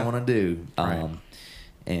 That's what I want to do.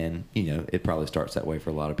 And, it probably starts that way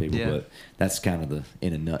for a lot of people, but that's kind of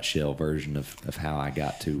in a nutshell version of how I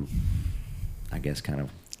got to, I guess, kind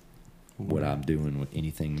of what I'm doing with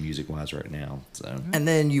anything music-wise right now. So, and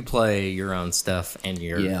then you play your own stuff in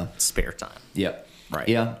your spare time. Yep. Right.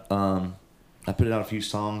 Yeah. I put out a few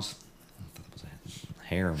songs. I thought it was a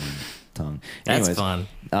hair on my tongue. That's fun.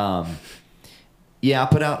 I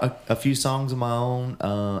put out a few songs of my own.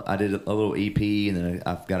 I did a little EP, and then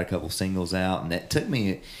I've got a couple singles out. And it took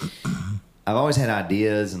me. I've always had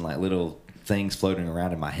ideas and like little things floating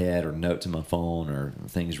around in my head, or notes in my phone, or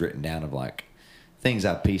things written down of like things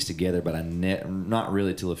I've pieced together, but I not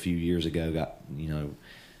really till a few years ago got,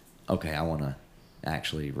 okay, I want to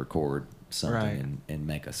actually record something and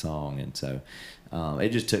make a song. And so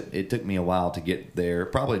it took me a while to get there.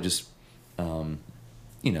 Probably just,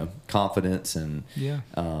 confidence and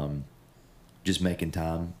just making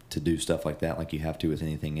time to do stuff like that, like you have to with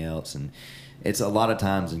anything else. And it's a lot of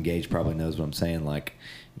times, and Gage probably knows what I'm saying, like,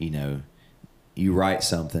 you write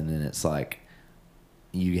something and it's like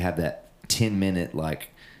you have that 10-minute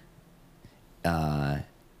like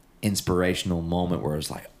inspirational moment where it's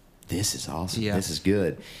like, this is awesome, this is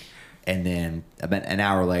good, and then about an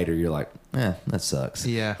hour later you're like, that sucks.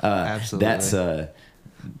 Absolutely.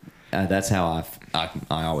 That's how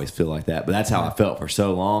I always feel like that, but that's how I felt for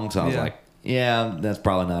so long. So I was like, yeah, that's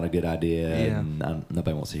probably not a good idea. Yeah. And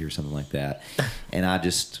nobody wants to hear something like that. And I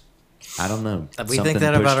don't know. We think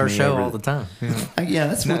that about our show all the time. Yeah,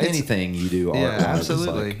 that's with anything you do. Yeah,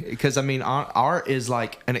 absolutely. Because I mean, art is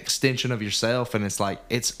like an extension of yourself, and it's like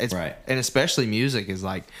it's right. And especially music is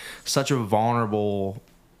like such a vulnerable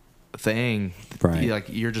thing. Right. Like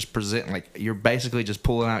you're just presenting, like you're basically just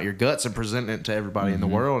pulling out your guts and presenting it to everybody in the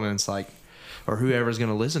world, and it's like, or whoever's going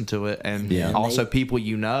to listen to it, and also people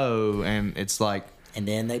you know, and it's like, and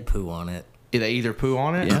then they poo on it. They either poo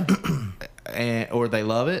on it. Yeah. Or they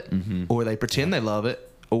love it, or they pretend they love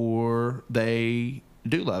it, or they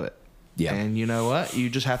do love it. Yeah. And you know what? You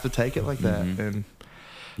just have to take it like that. And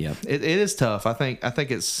it is tough. I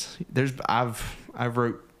think it's I've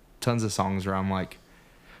wrote tons of songs where I'm like,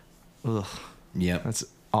 ugh, that's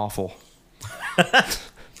awful.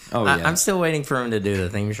 Oh yeah. I'm still waiting for him to do the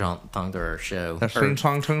theme song to our show.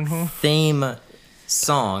 Theme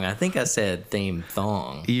song. I think I said theme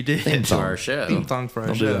thong. You did. Theme to our show. Theme song for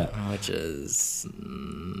our show. Which is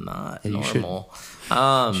not you normal.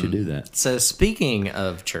 You should do that. So speaking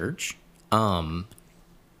of church, our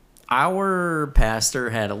pastor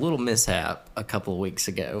had a little mishap a couple of weeks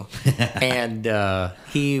ago. And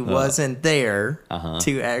he wasn't there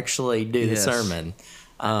to actually do the sermon.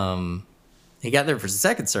 He got there for the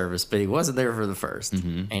second service, but he wasn't there for the first.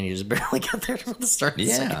 And he just barely got there for the start of the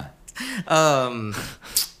second.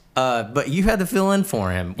 But you had to fill in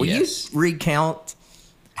for him. Will you recount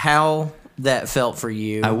how that felt for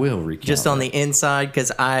you? I will recount. Just on the inside,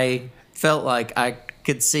 because I felt like I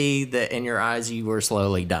could see that in your eyes you were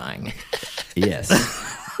slowly dying. Yes.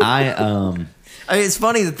 I mean, it's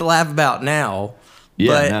funny to laugh about now,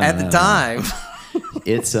 but at the time.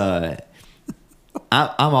 It's,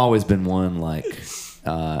 I've always been one, like,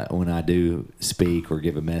 when I do speak or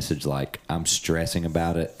give a message, like I'm stressing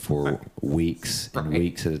about it for weeks and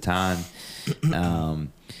weeks at a time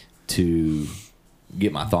to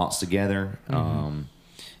get my thoughts together.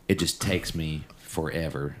 It just takes me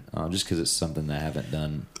forever, just because it's something that I haven't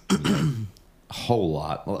done a whole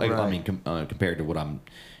lot. Like, I mean, compared to what I'm,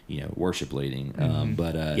 worship leading.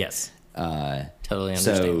 But yes, totally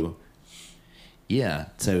understand. So. Yeah,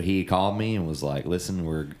 so he called me and was like, "Listen,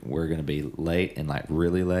 we're going to be late and like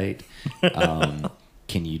really late.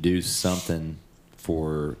 Can you do something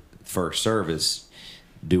for first service?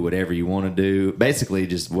 Do whatever you want to do. Basically,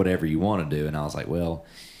 just whatever you want to do." And I was like, "Well,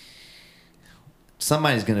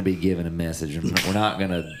 somebody's going to be giving a message, and we're not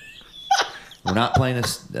playing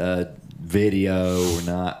a video. We're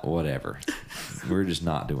not whatever. We're just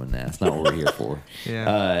not doing that. That's not what we're here for."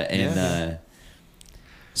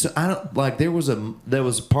 So I don't like. There was a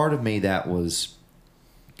part of me that was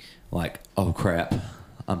like, "Oh crap,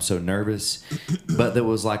 I'm so nervous," but there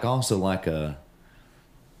was like also like a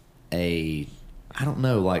I don't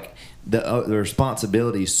know, like the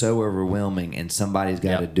responsibility is so overwhelming, and somebody's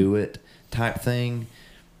got to do it type thing.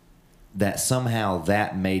 That somehow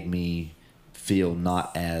that made me feel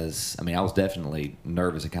not as. I mean, I was definitely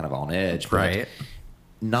nervous and kind of on edge, but right.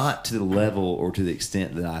 Not to the level or to the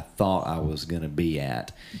extent that I thought I was going to be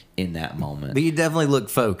at in that moment. But you definitely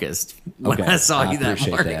looked focused when I saw you that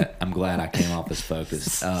morning. I appreciate that. I'm glad I came off as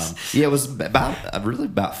focused. It was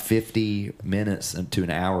about 50 minutes to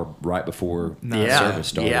an hour right before the service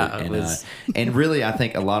started. Yeah, and really, I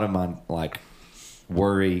think a lot of my like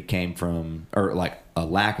worry came from, or like a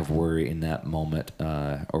lack of worry in that moment,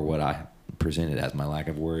 or what I presented as my lack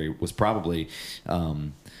of worry was probably.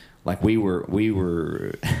 Like we were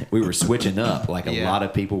switching up. Like a lot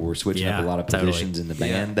of people were switching up a lot of positions in the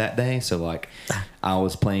band that day. So like, I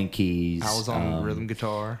was playing keys. I was on rhythm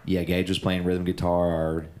guitar. Yeah, Gage was playing rhythm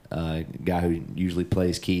guitar. Our guy who usually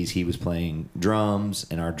plays keys, he was playing drums,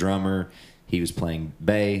 and our drummer, he was playing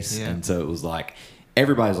bass. Yeah. And so it was like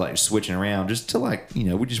everybody's like switching around just to like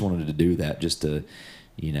we just wanted to do that just to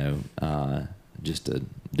just to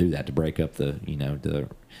do that to break up the the.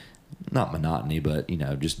 Not monotony, but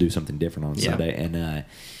just do something different on Sunday.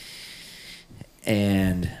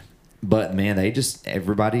 But man,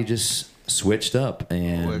 everybody just switched up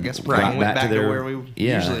and I guess got went back to where we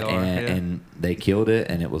usually are. And they killed it,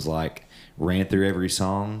 and it was like ran through every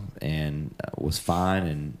song and was fine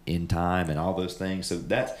and in time and all those things. So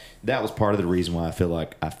that was part of the reason why I feel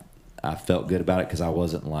like I felt good about it, because I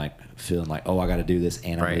wasn't like feeling like, oh, I got to do this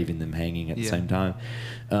and I'm leaving them hanging at the same time.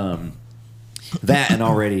 That, and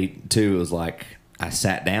already too, it was like I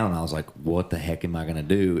sat down and I was like, what the heck am I going to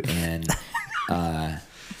do?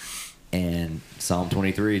 And Psalm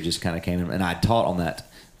 23 just kind of came in, and I taught on that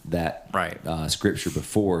that scripture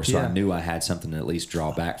before, so I knew I had something to at least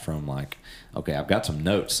draw back from. Like, okay, I've got some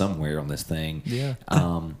notes somewhere on this thing. Yeah.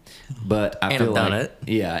 But I feel done like it.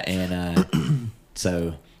 Yeah, and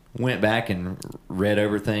so went back and read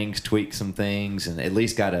over things, tweaked some things, and at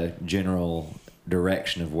least got a general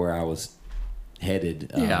direction of where I was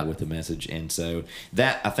headed with the message. And so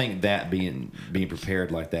that, I think that being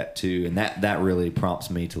prepared like that too, and that really prompts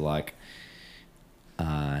me to like,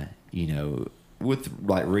 you know, with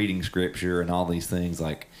like reading scripture and all these things,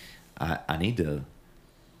 like I need to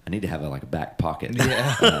have a back pocket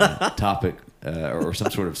topic or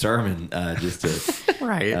some sort of sermon just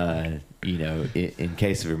to you know, in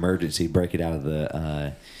case of emergency, break it out of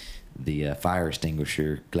the fire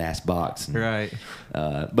extinguisher glass box. And,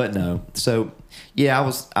 but no, so yeah,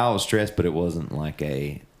 I was stressed, but it wasn't like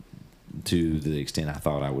to the extent I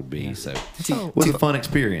thought I would be. So it was a fun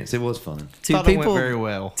experience. It was fun. Thought it went very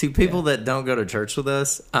well. To people that don't go to church with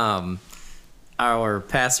us, our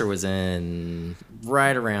pastor was in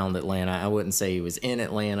right around Atlanta. I wouldn't say he was in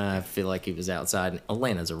Atlanta. I feel like he was outside.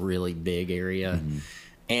 Atlanta's a really big area. Mm-hmm.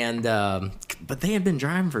 And but they had been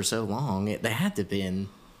driving for so long, they had to have been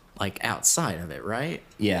like outside of it, right?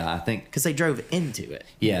 Yeah, I think because they drove into it.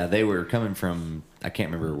 Yeah, they were coming from. I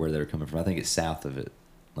can't remember where they were coming from. I think it's south of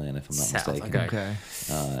Atlanta, if I'm not mistaken.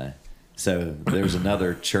 Okay. So there's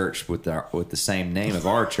another church with the same name of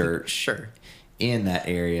our church. Sure. In that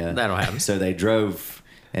area. That'll happen. So they drove,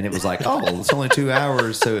 and it was like, oh, it's only 2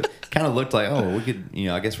 hours. So it kind of looked like, oh, we could, you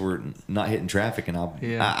know, I guess we're not hitting traffic, and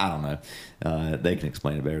I don't know. They can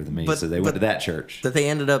explain it better than me. So they went to that church. But they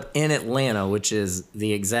ended up in Atlanta, which is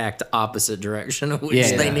the exact opposite direction of which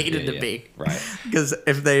they needed to be. Right. Because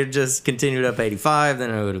if they had just continued up 85, then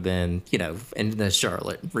it would have been, you know, in the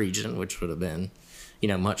Charlotte region, which would have been, you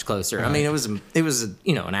know, much closer. Right. I mean, it was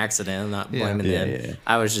you know, an accident. I'm not blaming them. Yeah.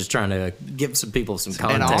 I was just trying to give some people some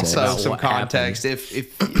context. And also some context.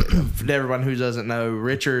 If for everyone who doesn't know,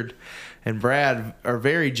 Richard and Brad are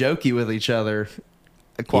very jokey with each other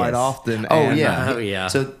quite often. Oh yeah.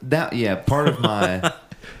 So that part of the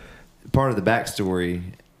backstory,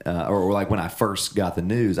 or like when I first got the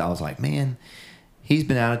news, I was like, man, he's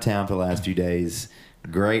been out of town for the last few days.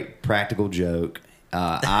 Great practical joke.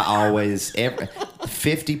 I always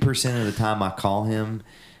 50% of the time I call him,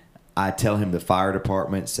 I tell him the fire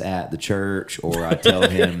department's at the church, or I tell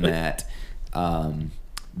him that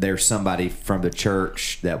there's somebody from the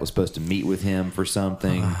church that was supposed to meet with him for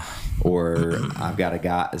something, or I've got a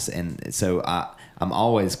guy, and so I'm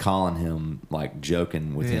always calling him, like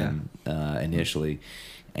joking with him initially.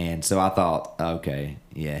 And so I thought, okay,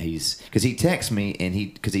 yeah, because he texts me, and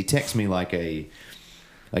he texts me like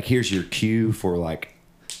here's your cue for like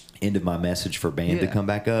end of my message for band to come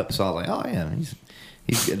back up. So I was like, oh yeah, he's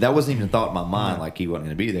that wasn't even a thought in my mind, like he wasn't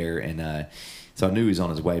going to be there. And so I knew he was on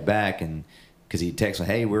his way back, and because he texted me,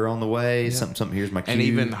 hey, we're on the way, something, here's my cue. And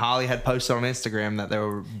even Holly had posted on Instagram that they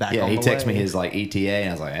were back on the way. Yeah, he texted me his like ETA, and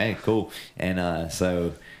I was like, hey, cool. And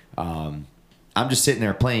so I'm just sitting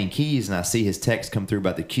there playing keys, and I see his text come through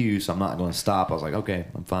about the cue, so I'm not going to stop. I was like, okay,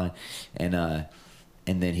 I'm fine. And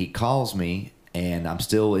then he calls me, and I'm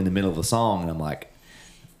still in the middle of a song, and I'm like,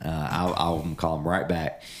 I'll call him right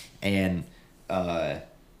back. And I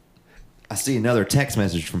see another text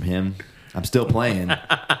message from him. I'm still playing,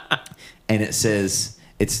 and it says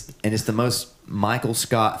it's the most Michael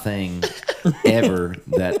Scott thing ever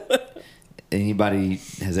that anybody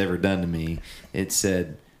has ever done to me. It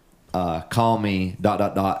said, "Call me ...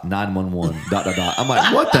 911 ... I'm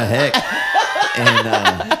like, what the heck?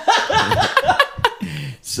 And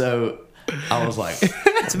so I was like,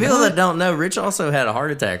 to people that don't know, Rich also had a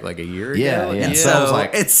heart attack like a year ago. Yeah. And so I was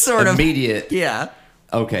like, it's sort of immediate. Yeah.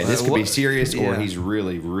 Okay, this could be serious, or he's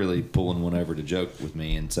really, really pulling one over to joke with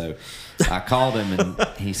me. And so I called him, and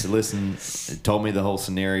he said, listen, told me the whole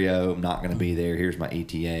scenario. I'm not going to be there. Here's my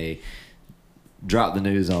ETA. Dropped the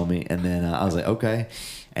news on me. And then I was like, okay.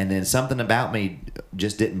 And then something about me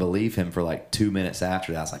just didn't believe him for like 2 minutes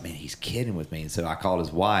after that. I was like, man, he's kidding with me. And so I called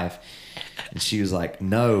his wife, and she was like,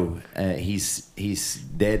 no, he's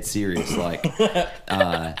dead serious. Like,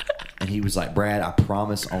 and he was like, Brad, I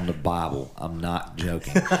promise on the Bible, I'm not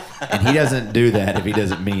joking. And he doesn't do that if he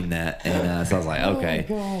doesn't mean that. And so I was like,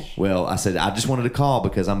 okay. Well, I said, I just wanted to call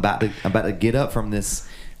because I'm about to get up from this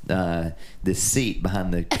seat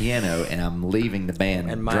behind the piano, and I'm leaving the band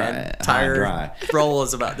and my entire roll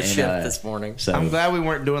is about to shift this morning. So I'm glad we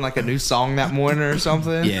weren't doing like a new song that morning or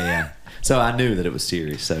something. Yeah. So I knew that it was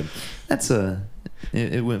serious. So that's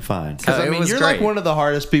it went fine. Because I mean, you're great. Like one of the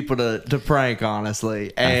hardest people to prank,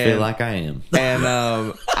 honestly. And, I feel like I am. And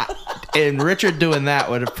And Richard doing that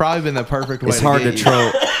would have probably been the perfect way. It's hard to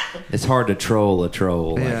troll. It's hard to troll a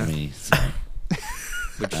troll like me. So.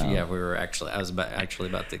 Which I was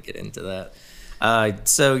about to get into that.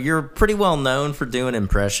 So you're pretty well known for doing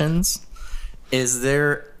impressions. Is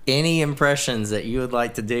there any impressions that you would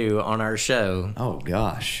like to do on our show? Oh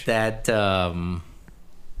gosh. That I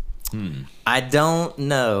don't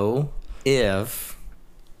know if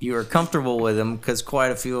you are comfortable with them, because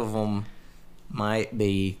quite a few of them might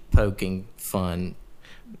be poking fun,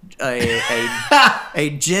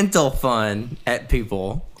 a gentle fun at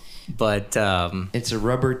people. But it's a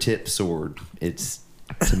rubber tip sword. It's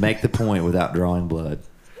to make the point without drawing blood.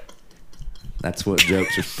 That's what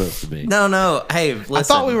jokes are supposed to be. No. Hey, listen. I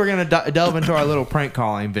thought we were going to delve into our little prank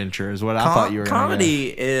calling venture is what I thought you were going to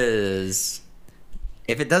Comedy is,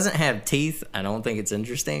 if it doesn't have teeth, I don't think it's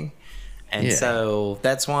interesting. And so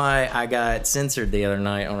that's why I got censored the other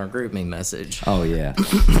night on our group me message. Oh, yeah.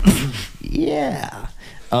 Yeah.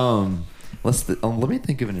 Let me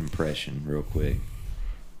think of an impression real quick.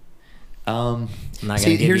 I'm not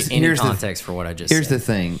going to give you any context for what I just said. Here's the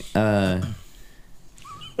thing.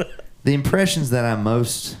 The impressions that I'm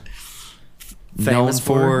most famous known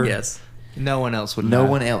for, yes. No one else would know. No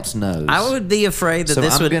one else knows. I would be afraid that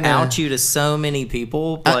this would out you to so many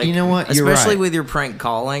people. Like, you know what? You're especially right. with your prank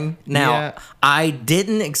calling. Now, I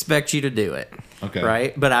didn't expect you to do it. Okay.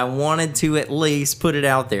 Right? But I wanted to at least put it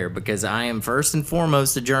out there because I am first and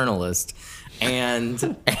foremost a journalist.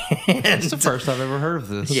 And it's the first I've ever heard of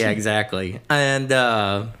this. Yeah, exactly.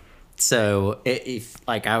 And so if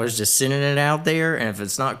like I was just sending it out there, and if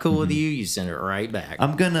it's not cool with you, you send it right back.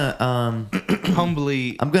 I'm gonna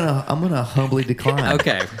humbly. I'm gonna humbly decline.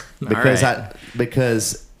 Okay. Because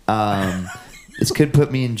right. This could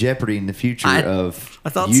put me in jeopardy in the future of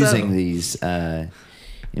using these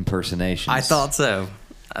impersonations. I thought so.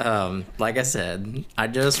 Like I said, I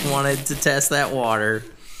just wanted to test that water.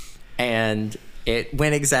 And it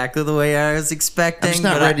went exactly the way I was expecting. I'm just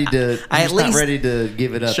not ready to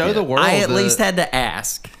give it up. Show yet. the world. I at least had to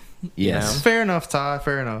ask. Yes. You know? Fair enough, Ty.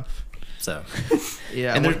 Fair enough. So,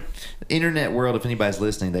 yeah. And the internet world, if anybody's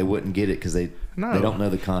listening, they wouldn't get it because they don't know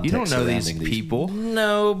the context. You don't know these people.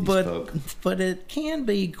 No, folk. but it can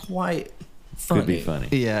be quite funny. Could be funny.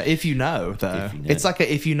 Yeah, if you know, though. If you know. It's like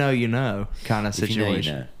a if you know kind of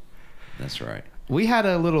situation. You know. That's right. We had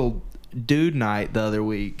a little dude night the other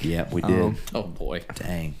week. Yeah, we did. Oh boy,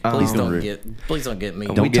 dang! Please don't get me.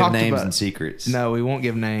 Don't give names and secrets. No, we won't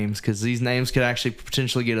give names because these names could actually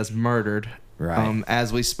potentially get us murdered. Right.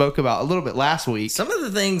 As we spoke about a little bit last week. Some of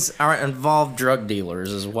the things involve drug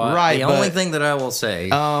dealers, is what. Right. The only thing that I will say.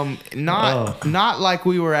 Not like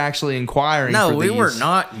we were actually inquiring. No, for we these. were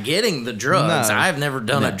not getting the drugs. No. I've never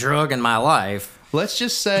done a drug in my life. Let's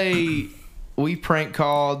just say we prank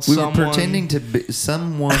called We someone. were pretending to be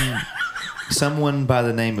someone by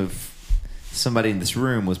the name of somebody in this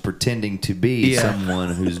room was pretending to be someone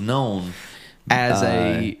who's known as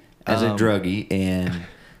a druggie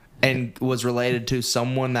and was related to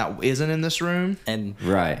someone that isn't in this room. And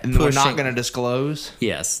And we're not going to disclose.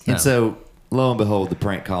 Yes. And so, lo and behold, the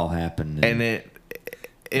prank call happened. And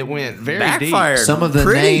it went very backfired. deep. Some of the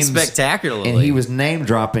pretty names spectacularly. And he was name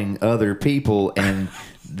dropping other people, and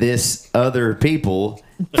this other people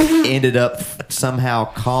ended up somehow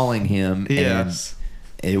calling him. Yes.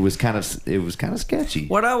 And it was kind of sketchy.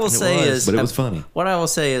 What I will say is, but it was funny. What I will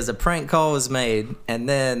say is, a prank call was made, and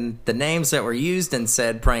then the names that were used in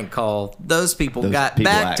said prank call, those people got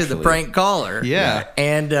back to the prank caller. Yeah,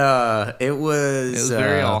 and it was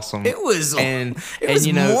very awesome. It was, and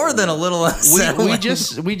you know, more than a little unsettling.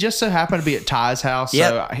 we just so happened to be at Ty's house,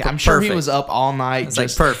 yep, so I'm sure he was up all night, it's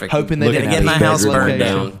just like perfect, hoping they didn't get my house burned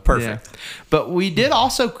down. Perfect. Yeah. But we did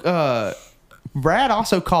also. Brad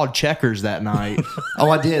also called Checkers that night. Oh,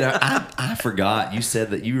 I did. I forgot. You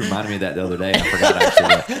said that. You reminded me of that the other day. I forgot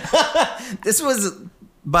actually. This was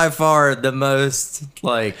by far the most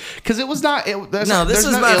because it was not. This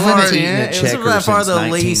was by far the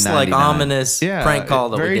least ominous prank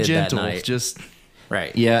call that we did gentle, that night. Just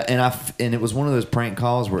right. Yeah, and it was one of those prank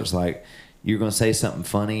calls where it's like you're going to say something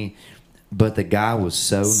funny, but the guy was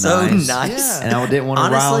so nice. Yeah. And I didn't want to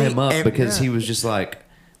rile him up because he was just like.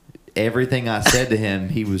 Everything I said to him,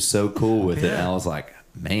 he was so cool with it. And I was like,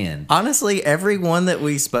 man. Honestly, everyone that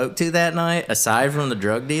we spoke to that night, aside from the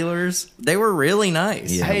drug dealers, they were really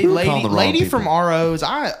nice. Yeah, hey, lady from ROs,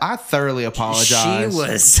 I thoroughly apologize. She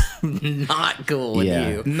was not cool with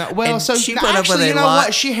you. No, well, and so she put up with a lot.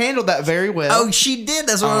 What? She handled that very well. Oh, she did.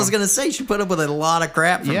 That's what I was going to say. She put up with a lot of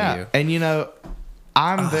crap from you. And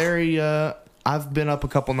I'm very. I've been up a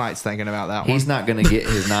couple nights thinking about that one. He's not going to get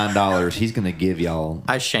his $9. He's going to give y'all.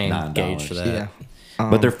 I shamed Gage for that. Yeah.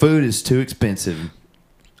 But their food is too expensive.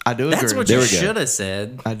 I do agree. That's what you should have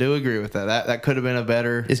said. I do agree with that. That could have been a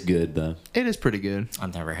better. It's good though. It is pretty good.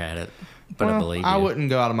 I've never had it, but I believe you. I wouldn't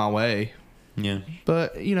go out of my way. Yeah.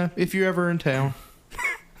 But if you're ever in town,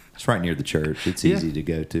 it's right near the church. It's easy to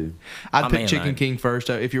go to. I'd pick Chicken King first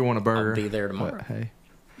if you want a burger. I'll be there tomorrow. But, hey,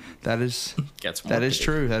 that is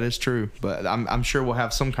true. That is true. But I'm sure we'll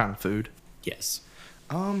have some kind of food. Yes.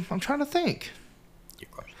 I'm trying to think. Your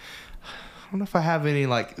question. I don't know if I have any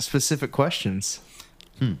specific questions.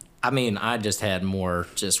 I mean, I just had more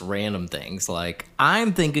just random things. Like,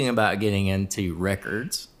 I'm thinking about getting into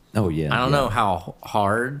records. Oh, yeah. I don't know how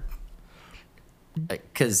hard,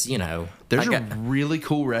 because, There's a really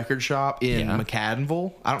cool record shop in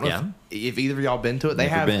McAdenville. I don't know if either of y'all been to it.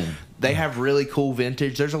 They have really cool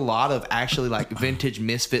vintage. There's a lot of actually vintage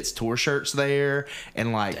Misfits tour shirts there,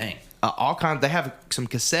 and all kinds. They have some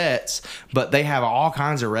cassettes, but they have all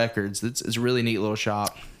kinds of records. It's a really neat little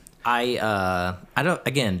shop. I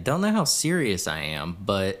don't know how serious I am,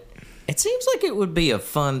 but it seems like it would be a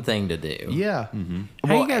fun thing to do. Yeah. Mm-hmm.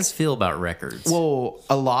 How do you guys feel about records? Well,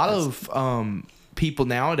 a lot of people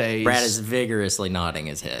nowadays. Brad is vigorously nodding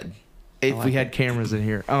his head. If we had cameras in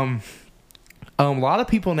here, a lot of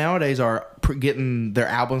people nowadays are getting their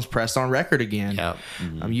albums pressed on record again. Yeah.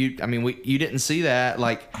 Mm-hmm. You didn't see that.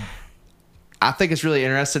 I think it's really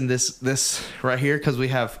interesting this right here because we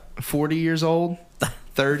have 40 years old.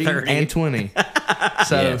 30 and 20.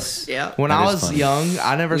 So when I was young,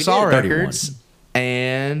 I never saw records.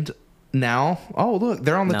 And now, look,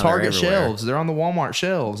 they're on the Target shelves. They're on the Walmart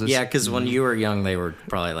shelves. Yeah, because when you were young, they were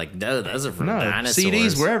probably like, no, those are from dinosaurs.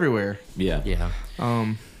 CDs were everywhere. Yeah. Yeah.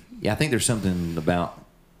 I think there's something about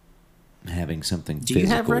having something Do physical. you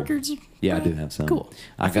have records? Yeah, I do have some. Cool.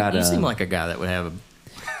 You seem like a guy that would have a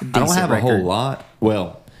I don't have record. a whole lot.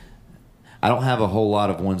 Well, I don't have a whole lot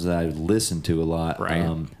of ones that I listen to a lot,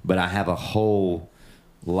 right. But I have a whole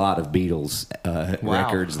lot of Beatles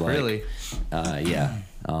records. Really? Yeah.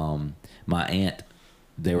 My aunt,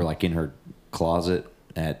 they were in her closet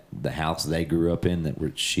at the house they grew up in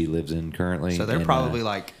that she lives in currently. So they're probably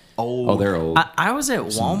old. Oh, they're old. I was at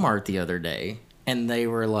Walmart the other day, and they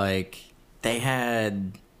were they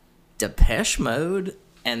had Depeche Mode.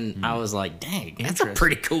 And I was like, dang, that's a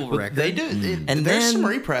pretty cool record. They do. And there's some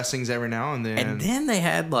repressings every now and then. And then they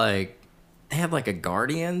had a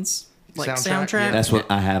Guardians soundtrack. Yeah. That's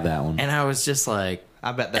what I have that one. And I was just like,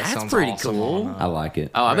 I bet that sounds pretty awesome cool. I like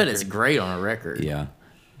it. Oh, I bet it's great on a record. Yeah.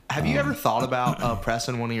 Have you ever thought about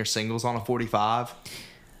pressing one of your singles on a 45?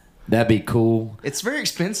 That'd be cool. It's very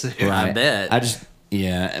expensive. Right. I bet.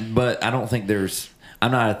 But I don't think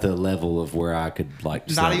I'm not at the level of where I could not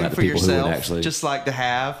even for yourself, just to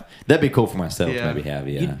have. That'd be cool for myself to maybe have,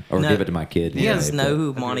 or give it to my kid. You guys know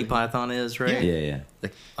who Monty Python is, right? Yeah.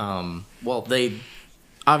 Well, they're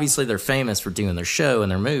famous for doing their show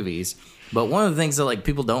and their movies, but one of the things that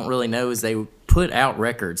people don't really know is they put out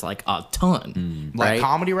records a ton, right?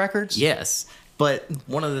 Comedy records. Yes, but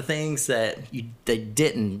one of the things that they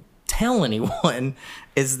didn't tell anyone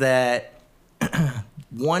is that.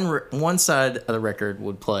 One side of the record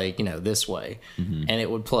would play, this way, and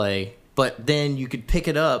it would play, but then you could pick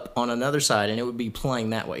it up on another side, and it would be playing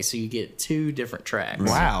that way. So you get two different tracks.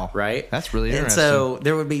 Wow, right? That's really interesting. And so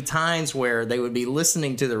there would be times where they would be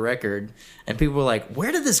listening to the record, and people were like,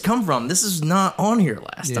 "Where did this come from? This is not on here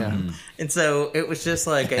last time." And so it was just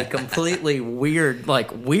a completely weird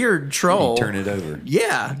troll. Turn it over.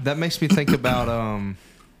 Yeah, that makes me think about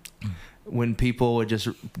when people would just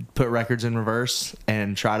put records in reverse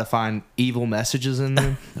and try to find evil messages in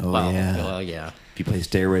them. Well, yeah. If you play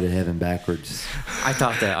Stairway to Heaven backwards. I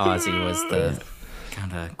thought that Ozzy was the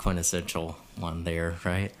kind of quintessential one there,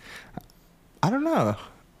 right? I don't know.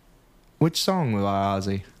 Which song was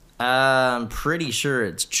Ozzy? I'm pretty sure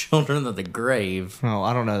it's Children of the Grave. Oh,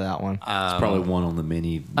 I don't know that one. It's probably one on the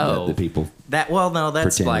many that the people... That's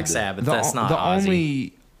Black Sabbath. That's not the Ozzy.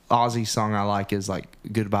 Only Ozzy song I like is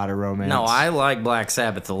Goodbye to Romance. No, I like Black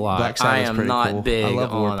Sabbath a lot. Black Sabbath's I am not cool. big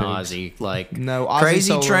on Ozzy. No, Ozzy Crazy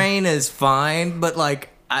solo. Train is fine, but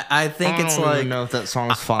I think it's I don't even know if that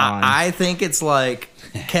song's fine. I think it's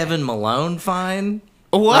Kevin Malone fine.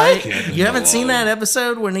 What? You haven't seen that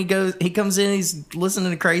episode when he comes in, he's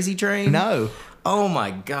listening to Crazy Train? No. Oh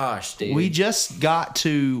my gosh, dude. We just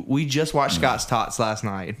watched Scott's Tots last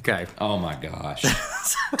night. Okay. Oh my gosh.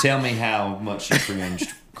 Tell me how much you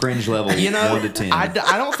cringed. Cringe level 1 to 10. I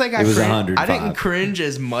don't think I it was cringed. 105. I didn't cringe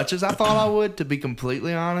as much as I thought I would, to be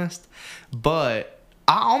completely honest. But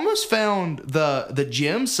I almost found the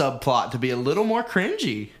Jim subplot to be a little more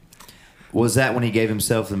cringy. Was that when he gave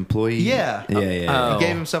himself employee? Yeah. Yeah. He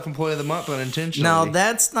gave himself Employee of the Month unintentionally. No,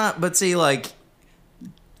 that's not. But see,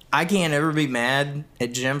 I can't ever be mad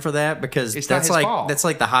at Jim for that because It's that's not his like fault. that's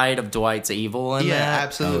like the height of Dwight's evil in that.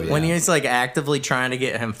 Absolutely. Oh, When yeah. he's like actively trying to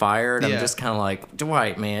get him fired, I'm Yeah. just kind of like,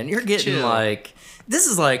 Dwight, man, you're getting Chill. like this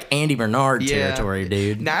is like Andy Bernard territory,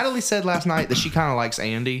 dude. Natalie said last night that she kind of likes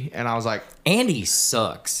Andy, and I was like, Andy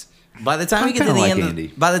sucks. By the time I you get to kinda the like end, Andy.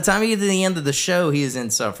 by the time you get to the end of the show, he is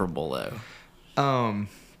insufferable though.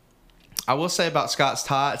 I will say about Scott's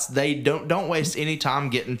Tots, they don't waste any time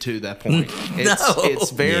getting to that point.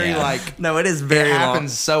 It's very Yeah. like No, it is very it long.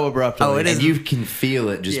 happens so abruptly. Oh, it is. And you can feel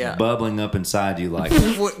it just Yeah. bubbling up inside you like,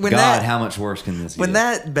 When God, that- how much worse can this When get?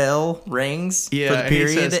 that bell rings for Yeah, the and he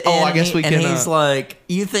period, says, "Oh, I and guess we and can, he's like,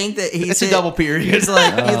 you think that he's It's a double period. He's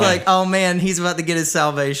like, oh man, he's about to get his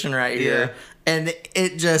salvation right here, and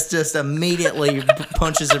it just immediately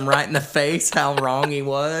punches him right in the face. How wrong he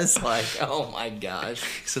was! Like, oh my gosh.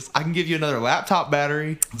 He says, I can give you another laptop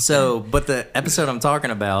battery. So, but the episode I'm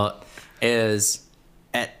talking about is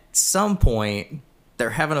at some point they're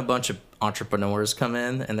having a bunch of entrepreneurs come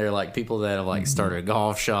in, and they're like people that have like started a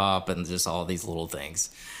golf shop and just all these little things,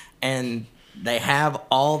 and they have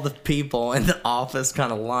all the people in the office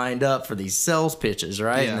kind of lined up for these sales pitches,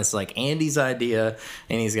 right? Yeah. And it's like Andy's idea,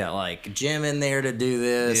 and he's got like Jim in there to do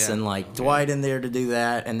this, Yeah. and like Dwight in there to do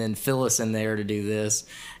that, and then Phyllis in there to do this,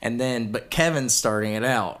 and then but Kevin's starting it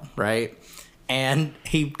out, right? And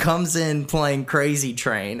he comes in playing Crazy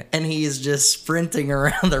Train, and he is just sprinting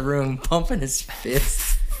around the room, pumping his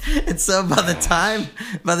fists. And so by the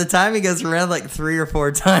time he goes around like 3 or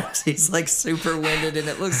 4 times, he's like super winded, and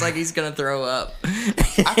it looks like he's gonna throw up.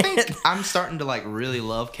 I think I'm starting to like really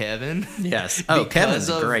love Kevin. Yes. Oh, Kevin's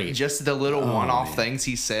because of great. Just the little one-off man. things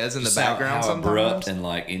he says in the Just background how sometimes. abrupt and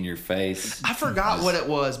like in your face. I forgot what it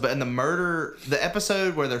was, but in the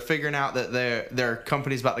episode where they're figuring out that their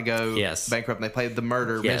company's about to go Yes. bankrupt, and they played the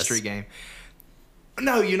murder Yes. mystery game.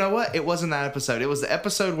 No, you know what? It wasn't that episode. It was the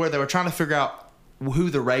episode where they were trying to figure out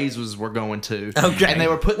who the Rays were going to. Okay. And they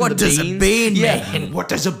were putting What the does a beans. bean Yeah. mean? What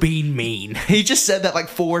does a bean mean? He just said that like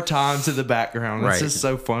 4 times in the background. It's Right. just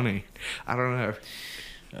so funny. I don't know.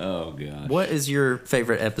 Oh god. What is your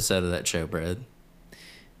favorite episode of that show, Brad?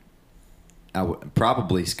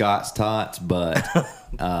 Probably Scott's Tots, but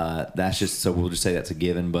that's just so we'll just say that's a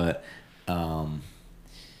given. But oh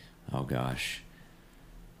gosh,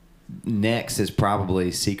 next is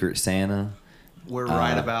probably Secret Santa. We're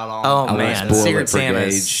right about all. Oh I'm gonna man, spoil Secret it for Santa Gage.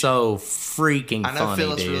 is so freaking I know funny,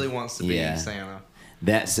 Phyllis dude. really wants to be Yeah. Santa.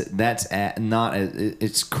 Not as,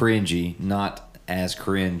 it's cringy, not as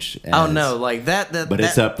cringe. As, Oh no, like that but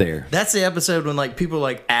it's up there. That's the episode when like people are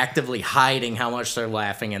like actively hiding how much they're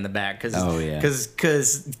laughing in the back because Oh, yeah.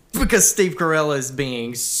 because Steve Carell is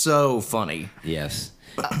being so funny. Yes,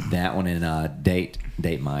 that one in date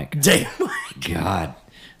Mike. Damn. God,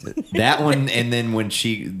 that one, and then when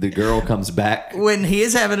the girl comes back. When he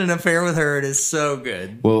is having an affair with her, it is so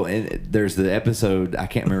good. Well, there's the episode, I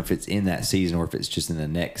can't remember if it's in that season or if it's just in the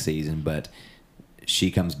next season, but she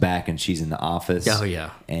comes back and she's in the office. Oh,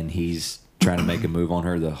 yeah. And he's trying to make a move on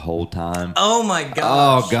her the whole time. Oh my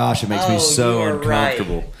gosh. Oh, gosh, it makes me You so are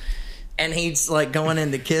uncomfortable. right. And he's like going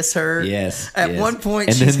in to kiss her. Yes. At yes. one point,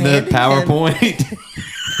 and she's then the handing him-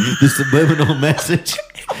 PowerPoint, the subliminal message.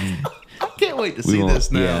 I can't wait to see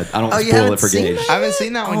this now. Yeah, I don't Oh, you spoil haven't it for seen Gage. that? I haven't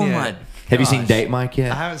seen that one Oh yet. my. Have you seen gosh. Date Mike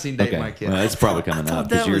yet? I haven't seen Date Mike yet. Well, it's probably coming I up. thought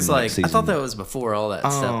 'cause that you're was in, like I season- thought that was before all that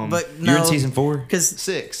stuff. But no, You're in season 4? because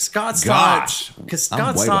 6. Scott's Gosh. thoughts. Because I'm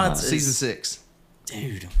Scott's way thoughts behind. is Season 6.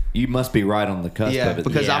 dude. You must be right on the cusp Yeah, of it.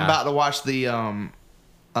 because I'm Yeah. about to watch the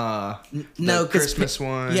No, the 'cause Christmas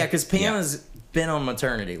one. Yeah, because Pam has been on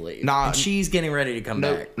maternity leave. Nah, and she's getting ready to come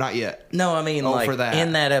No, back. not yet. No, I mean like for that.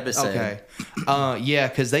 in that episode. Okay. Yeah,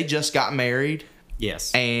 because they just got married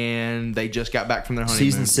Yes. and they just got back from their honeymoon.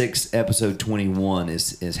 Season 6, episode 21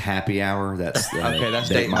 is Happy Hour. That's Okay, that's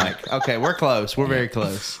Date Mike. Okay, we're close. We're very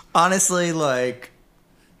close. Honestly, like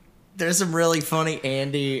there's some really funny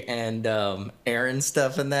Andy and Aaron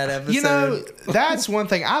stuff in that episode. You know, that's one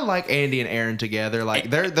thing. I like Andy and Aaron together. Like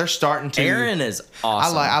they're starting to. Aaron is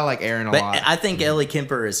awesome. I like Aaron a But lot. I think Ellie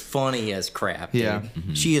Kemper is funny as crap. Dude. Yeah.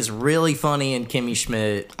 She is really funny in Kimmy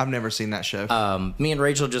Schmidt. I've never seen that show. Me and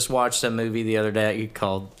Rachel just watched a movie the other day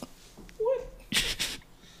called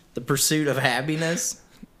The Pursuit of Happiness.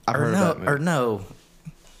 I've heard of that movie. Or no.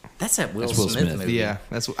 That's that Will That's Will Smith Smith. movie. Yeah,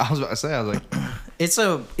 that's what I was about to say. I was like,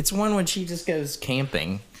 It's one when she just goes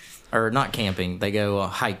camping. Or not camping, they go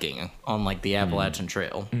hiking on like the Appalachian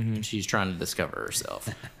Trail. And she's trying to discover herself.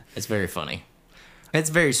 It's very funny.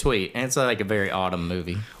 It's very sweet. And it's like a very autumn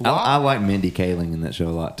movie. I like Mindy Kaling in that show a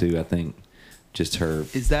lot too. I think just her.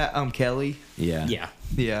 is that Kelly? Yeah. Yeah.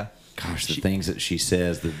 Yeah. Gosh, the things that she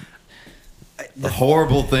says. the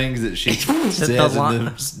horrible things that she says in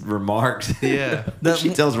the remarks. Yeah. She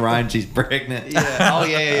tells Ryan she's pregnant. Yeah. Oh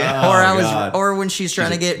yeah. Or when she's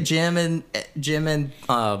trying to get Jim and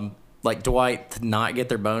like Dwight to not get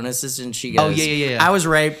their bonuses, and she goes, I was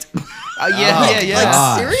raped. Yeah.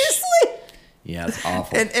 Like, seriously? Yeah, it's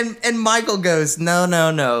awful. And Michael goes,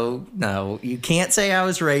 no. You can't say I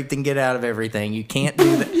was raped and get out of everything. You can't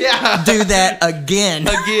do that. Do that again.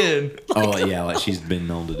 Oh yeah, like she's been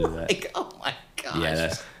known to do that. Like, oh my gosh.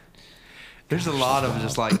 Yeah, there's a lot of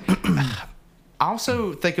just like. I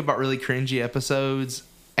also think about really cringy episodes.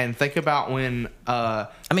 And think about when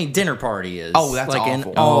Dinner Party is that's like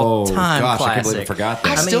awful. An all-time classic. classic. I can't believe I forgot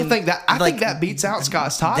that. I still think that think that beats out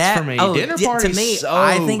Scott's Tots for me. Dinner Party to me, so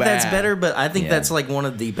I think bad. that's better, but I think that's like one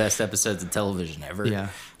of the best episodes of television ever. Yeah.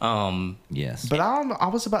 Yes. But I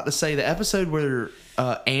was about to say the episode where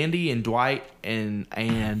Andy and Dwight and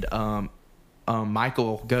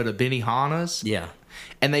Michael go to Benihana's. Yeah.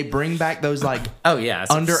 And they bring back those like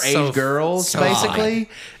underage girls basically.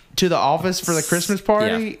 To the office for the Christmas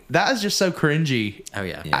party. Yeah. That is just so cringy. Oh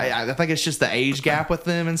yeah. I think it's just the age gap with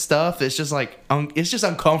them and stuff. It's just like it's just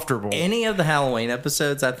uncomfortable. Any of the Halloween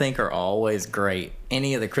episodes, I think, are always great.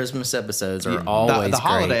 Any of the Christmas episodes are always the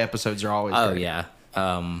holiday great. episodes are always great. great. Yeah.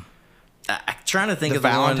 I'm trying to think the of the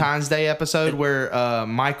Valentine's Day episode where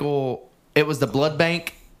Michael, it was the blood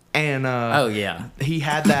bank, and he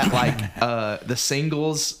had that like the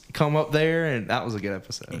singles come up there, and that was a good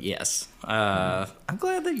episode. Yes. I'm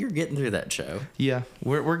glad that you're getting through that show. Yeah,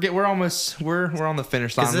 we're almost on the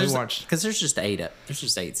finish line. Because there's just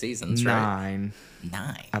 8 seasons, right?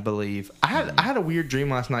 9, I believe. I had a weird dream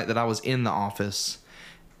last night that I was in the office,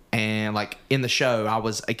 and like in the show I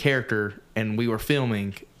was a character and we were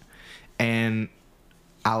filming, and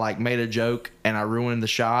I like made a joke and I ruined the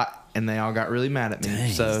shot and they all got really mad at me.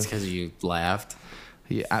 Dang, so it's because you laughed.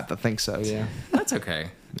 Yeah, I think so. Yeah, that's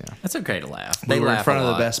okay. Yeah, that's okay to laugh. They were in front of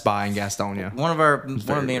the Best Buy in Gastonia. One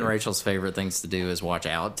of me and Rachel's favorite things to do is watch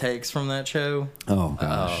outtakes from that show. Oh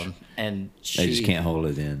gosh, and they just can't hold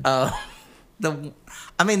it in. The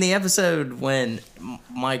episode when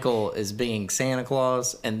Michael is being Santa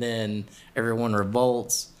Claus, and then everyone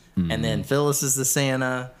revolts, and then Phyllis is the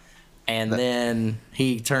Santa, and then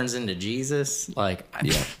he turns into Jesus. Like,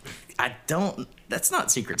 I don't. That's not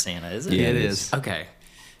Secret Santa, is it? Yeah, it is. Okay.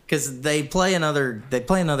 Because they play another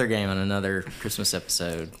game in another Christmas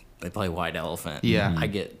episode. They play White Elephant. Yeah, I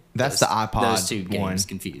get that's the iPod. Those two games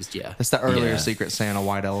confused. Yeah, that's the earlier Secret Santa,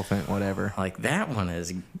 White Elephant, whatever. Like that one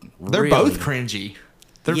is. They're both cringy.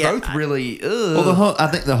 They're both really. Well, I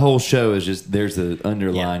think the whole show is just there's the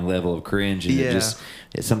underlying level of cringe, and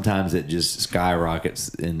sometimes it just skyrockets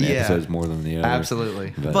in the episodes more than the other.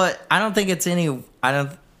 Absolutely, but I don't think it's any. I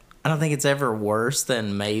don't think it's ever worse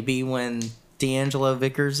than maybe when D'Angelo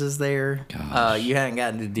Vickers is there. You haven't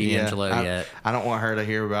gotten to D'Angelo yet. I don't want her to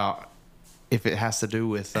hear about if it has to do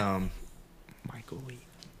with Michael Lee.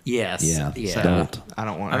 Yes. Yeah. So, don't. I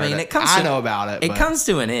don't want. I know about it. It comes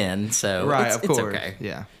to an end, so of course. It's okay.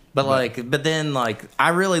 Yeah. But then I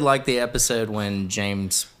really like the episode when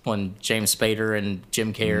James Spader and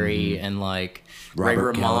Jim Carrey and like Ray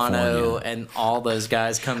Romano and all those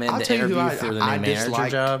guys come in to interview for the new manager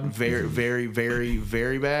job. Very, very, very,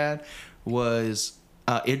 very bad was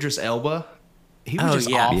Idris Elba. He was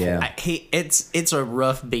just awful. Yeah. It's a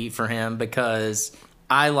rough beat for him because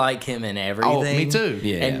I like him in everything. Oh, me too.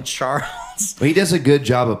 Yeah. And Charles. Well, he does a good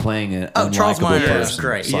job of playing an unlikable Charles Miner person. is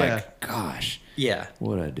great. It's like, gosh. Yeah.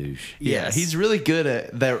 What a douche. Yeah, Yes. he's really good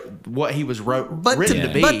at what he was written to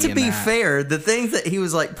be. But to be fair, the things that he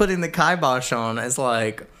was like putting the kibosh on is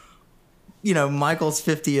like, Michael's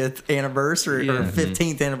 50th anniversary or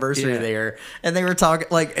 15th anniversary there. And they were talking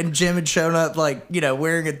and Jim had shown up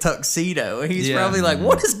wearing a tuxedo. And he's probably like,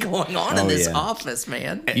 what is going on in this office,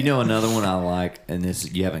 man? Another one I like, and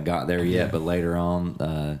this, you haven't got there yet, but later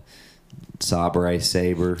on, Sabre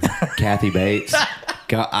Saber, Kathy Bates.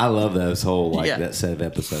 God, I love those whole that set of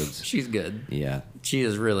episodes. She's good. Yeah. She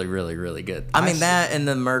is really, really, really good. That and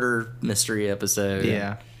the murder mystery episode.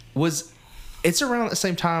 Yeah. It's around the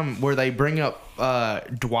same time where they bring up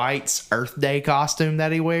Dwight's Earth Day costume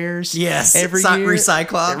that he wears. Yes, every year.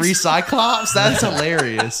 Recyclops. That's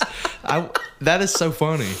hilarious. That is so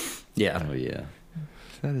funny. Yeah. Oh yeah.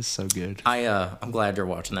 That is so good. I'm glad you're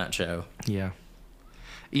watching that show. Yeah.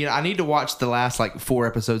 I need to watch the last 4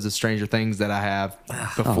 episodes of Stranger Things that I have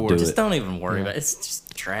before. Don't even worry about it. It's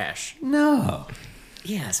just trash. No.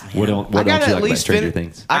 Yes, man. What don't you like about Stranger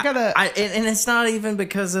Things? And it's not even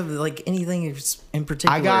because of anything in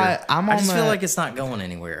particular. I just feel like it's not going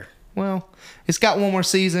anywhere. well, it's got one more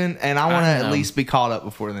season, and I want to at least be caught up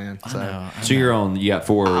before then. So, I know. You got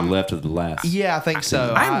 4 left of the last. Yeah, I think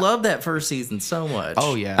so. I love that first season so much.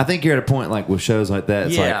 Oh yeah. I think you're at a point like with shows like that.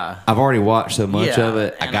 It's like I've already watched so much of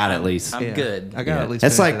it. I got at least. I'm good. I got at least.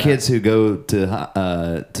 It's like kids who go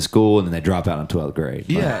to school and then they drop out in 12th grade.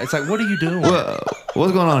 Yeah, it's like, what are you doing?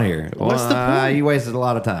 What's going on here? What's the point? You wasted a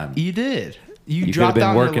lot of time. You did. You could have dropped been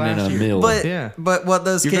out working in a mill. But what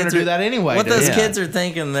those You're kids gonna do that anyway. What those kids are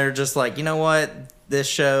thinking, they're just like, you know what? This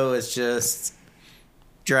show is just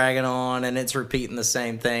dragging on and it's repeating the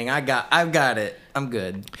same thing. I've got it. I'm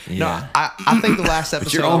good. Yeah. No, I think the last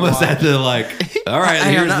episode. You're almost at the like. All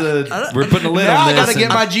right, we're putting a lid on this. I gotta get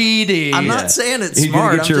my GED. I'm not saying it's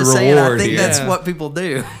smart. I'm just saying I think that's what people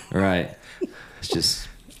do. Right. It's just.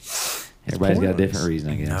 Everybody's got a different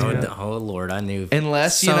reason, I guess. Oh Lord, I knew.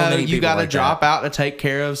 Unless you got to drop out to take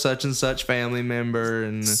care of such and such family member,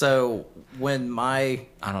 and so when I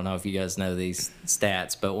don't know if you guys know these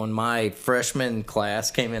stats, but when my freshman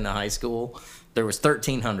class came into high school, there was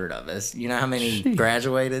 1,300 of us. You know how many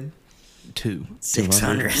graduated?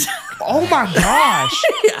 600. Oh my gosh!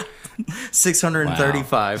 Yeah,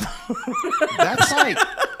 635. Wow.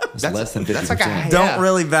 That's less than 50%. That's like Don't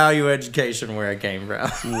really value education where I came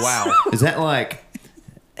from. Wow. Is that like,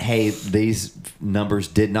 hey, these numbers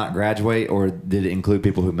did not graduate, or did it include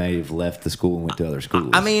people who may have left the school and went to other schools?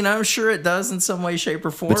 I mean, I'm sure it does in some way, shape,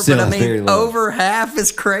 or form. But still, I it's very mean, low. over half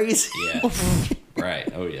is crazy. Yeah.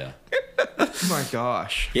 Right. Oh, yeah. Oh my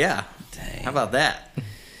gosh. Yeah. Dang. How about that?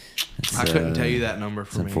 I couldn't tell you that number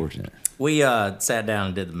for me. Unfortunate. We sat down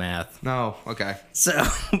and did the math. No, okay. So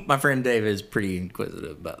my friend Dave is pretty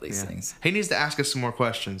inquisitive about these things. He needs to ask us some more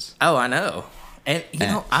questions. Oh, I know. And, you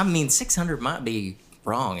know, I mean, 600 might be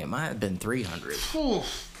wrong. It might have been 300.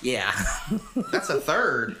 Yeah. That's a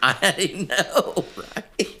third. I know,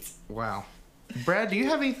 right? Wow. Brad, do you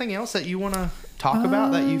have anything else that you want to talk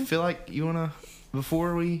about that you feel like you want to,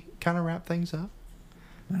 before we kind of wrap things up?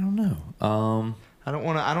 I don't know. I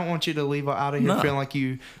don't want you to leave out of here feeling like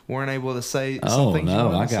you weren't able to say Oh, something.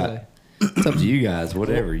 no. It's up to you guys.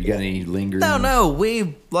 Whatever. You got any lingering? No.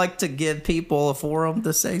 We like to give people a forum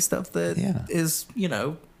to say stuff that is, you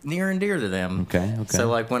know, near and dear to them. Okay. So,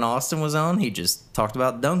 like, when Austin was on, he just talked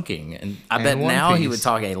about dunking. And I bet now he would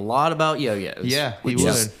talk a lot about yo-yos. Yeah, he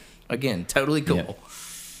would. Again, totally cool. Yep.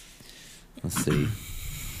 Let's see.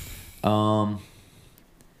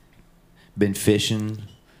 Been fishing.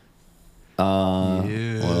 Well,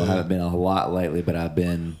 I haven't been a lot lately, but I've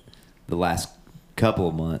been the last couple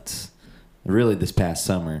of months. Really, this past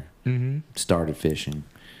summer, started fishing.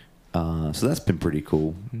 So that's been pretty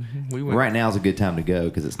cool. Right now is a good time to go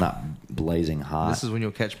because it's not blazing hot. This is when you'll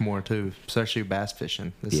catch more too, especially bass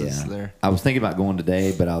fishing. This is there. I was thinking about going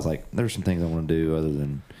today, but I was like, there's some things I want to do other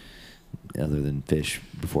than fish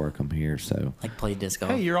before I come here. So like play disc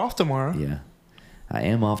golf. Hey, you're off tomorrow. Yeah. I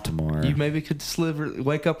am off tomorrow. You maybe could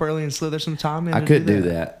wake up early and slither some time in. I could do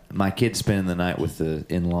that. My kid's spending the night with the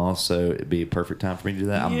in-laws, so it'd be a perfect time for me to do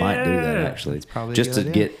that. I might do that, actually. It's probably just to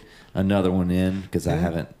get another one in, because I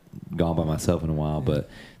haven't gone by myself in a while. But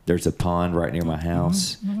there's a pond right near my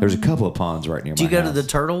house. There's a couple of ponds right near my house. Do you go to the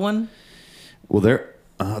turtle one? Well,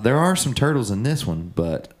 there are some turtles in this one,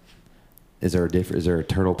 but is there a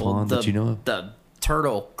turtle pond that you know of? The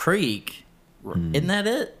Turtle Creek, isn't that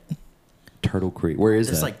it? Turtle Creek. Where is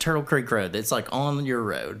that? It's like Turtle Creek Road. It's like on your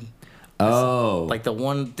road. Oh. Like the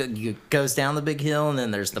one that goes down the big hill, and then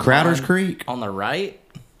there's the Crowder's pond Creek on the right.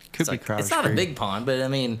 Could be Crowder's It's not Creek. a big pond, but I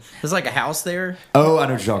mean, there's like a house there. Oh, I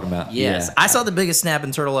know what you're talking about. Yes. Yeah. I saw the biggest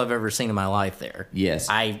snapping turtle I've ever seen in my life there. Yes.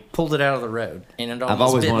 I pulled it out of the road, and it almost I've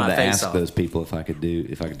always bit wanted my to face ask off. those people if I could do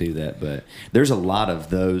that, but there's a lot of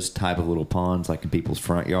those type of little ponds like in people's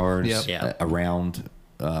front yards around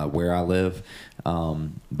where I live.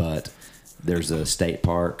 But there's a state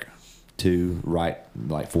park too, right,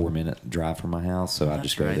 like 4-minute drive from my house, so I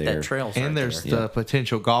just go there. That trail's and right there's there. the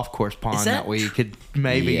potential golf course pond that we could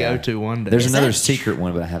maybe go to one day. There's another secret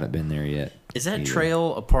one, but I haven't been there yet. Is that either.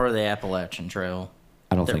 trail a part of the Appalachian Trail?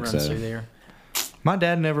 I don't that think runs so. Through there? My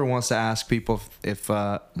dad never wants to ask people if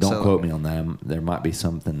don't quote me on that. There might be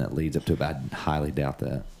something that leads up to it, but I highly doubt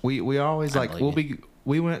that. We always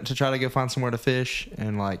we went to try to go find somewhere to fish,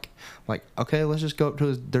 and like okay, let's just go up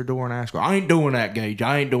to their door and ask. I ain't doing that, Gage.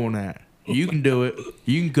 I ain't doing that. You can do it.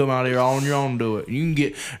 You can come out here on your own and do it. You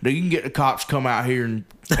can get the cops come out here and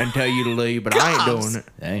tell you to leave, but I ain't doing it.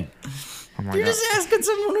 Dang. You're just asking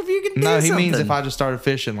someone if you can do something. something. No, he means if I just started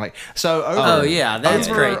fishing. Like so. That's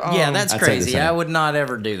great. That's crazy. I would not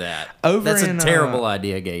ever do that. That's a terrible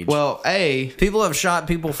idea, Gage. Well, people have shot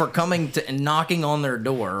people for coming to and knocking on their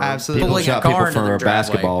door. Absolutely, people shot people for a driveway.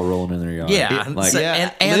 basketball rolling in their yard.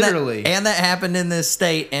 Yeah, and literally, that happened in this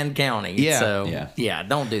state and county. Yeah, so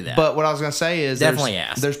don't do that. But what I was gonna say is definitely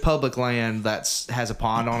there's public land that has a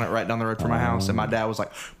pond on it right down the road from my house, and my dad was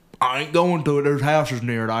like, I ain't going to it. There's houses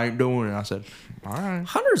near it. I ain't doing it. I said, all right.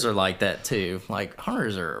 Hunters are like that too. Like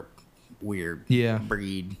hunters are a weird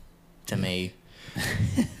breed to me.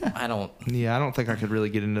 I don't think I could really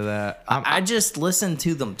get into that. I just listen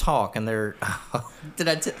to them talk, and they're.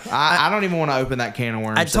 I don't even want to open that can of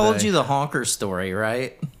worms. I told you the honker story,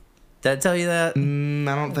 right? Did I tell you that?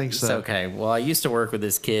 I don't think so. It's okay. Well, I used to work with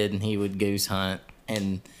this kid, and he would goose hunt,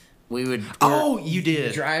 and we would. You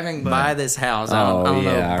did driving by this house. I don't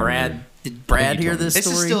know. Brad, did Brad hear this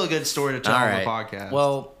story? This is still a good story to tell on the podcast.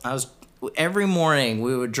 Well, every morning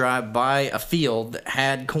we would drive by a field that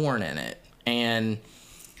had corn in it, and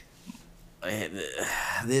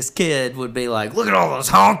this kid would be like, "Look at all those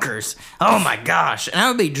honkers! Oh my gosh!" And I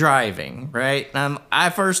would be driving, right? I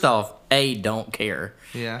first off, A, don't care,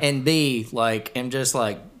 and B, am just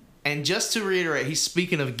like. And just to reiterate, he's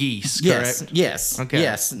speaking of geese, correct? Yes. Okay.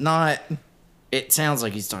 Yes. Not. It sounds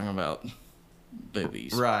like he's talking about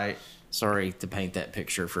boobies. Right. Sorry to paint that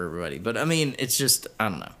picture for everybody, but I mean, it's just I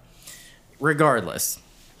don't know. Regardless.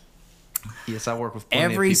 Yes, I work with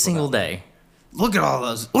every single day. Look at all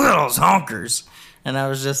those honkers, and I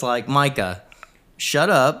was just like, Micah,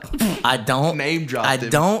 shut up. I don't name drop. I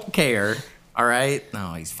don't care. All right.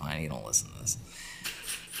 No, he's fine. He don't listen to this.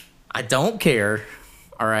 I don't care.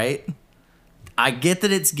 All right. I get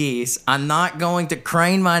that it's geese. I'm not going to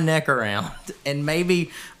crane my neck around and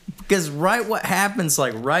maybe because what happens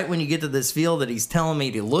right when you get to this field that he's telling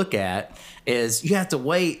me to look at is you have to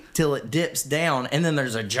wait till it dips down and then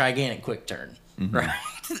there's a gigantic quick turn. Mm-hmm. Right.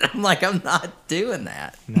 I'm like, I'm not doing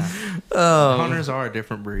that. No. Hunters are a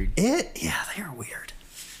different breed. They're weird.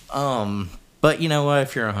 But you know what?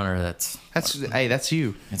 If you're a hunter, that's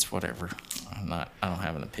you. It's whatever. I don't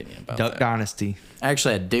have an opinion about Duck that. Dynasty.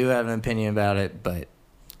 Actually, I do have an opinion about it, but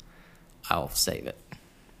I'll save it.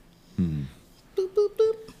 Boop, boop,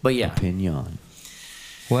 boop. But yeah. Opinion.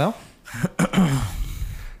 Well.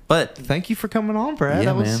 But thank you for coming on, Brad.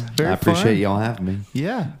 Yeah, that was man. very I appreciate fun. y'all having me.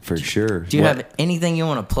 Yeah. For sure. Do you have anything you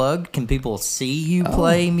want to plug? Can people see you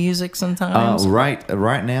play music sometimes? Right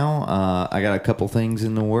now, I got a couple things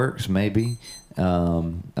in the works, maybe. I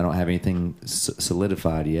don't have anything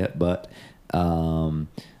solidified yet, but so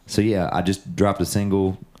yeah, I just dropped a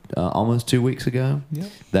single almost 2 weeks ago. Yeah.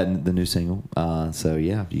 The new single. So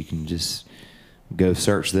yeah, you can just go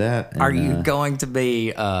search that. And, are you going to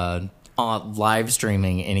be on live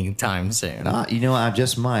streaming anytime soon? I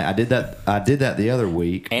just might. I did that the other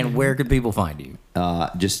week. And where could people find you?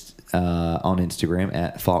 Just on Instagram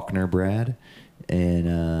at Faulkner Brad,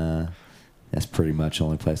 and that's pretty much the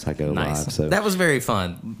only place I go live. So that was very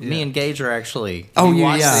fun. Yeah. Me and Gage are actually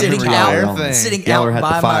sitting out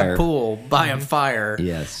by my pool by a fire.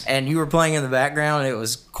 Yes, and you were playing in the background. And it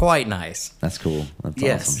was quite nice. That's cool. That's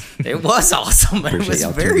awesome. It was awesome. It was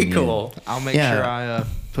very cool. I'll make sure I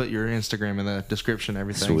put your Instagram in the description, and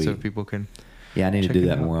everything, so people can. Yeah, I need to do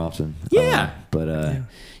that more often. Yeah,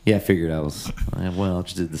 I figured I just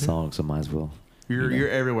did the song, so might as well. You're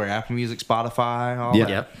everywhere. Apple Music, Spotify, all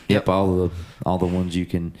that. Yep. All the ones you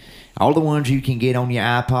can get on your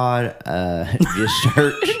iPod. Just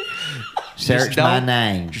search my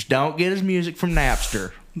name. Just don't get his music from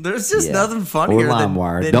Napster. There's just nothing funnier or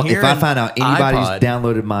LimeWire. If I find out anybody's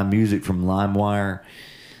downloaded my music from LimeWire,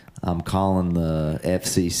 I'm calling the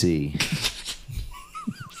FCC.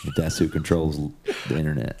 If that's who controls the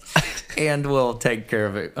internet. And we'll take care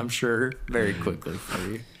of it, I'm sure, very quickly for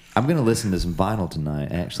you. I'm going to listen to some vinyl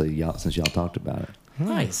tonight, actually, since y'all talked about it.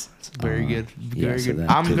 Nice. It's very good. Very good.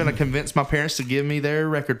 I'm going to convince my parents to give me their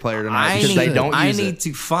record player tonight because they don't use it. I need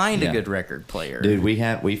to find a good record player. Dude,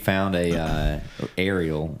 we found a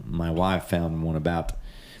Ariel. My wife found one about a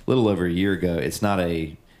little over a year ago. It's not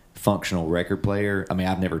a functional record player. I mean,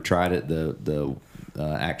 I've never tried it. The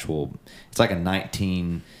actual, it's like a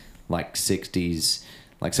 1960s,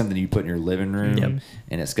 like something you put in your living room,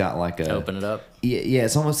 and it's got like a open it up. Yeah,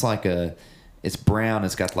 it's almost like it's brown.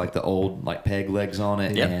 It's got like the old like peg legs on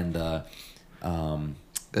it, and the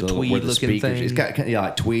tweed looking thing. It's got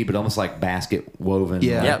like tweed, but almost like basket woven,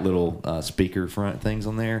 little speaker front things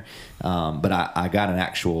on there. But I got an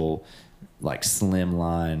actual like slim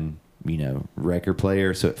line record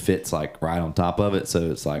player, so it fits like right on top of it.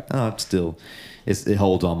 So it's like, oh, it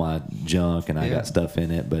holds all my junk, and I got stuff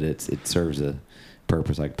in it, but it serves a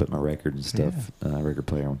purpose. I can put my record and stuff, record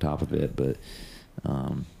player on top of it. But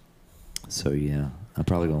so yeah, I'm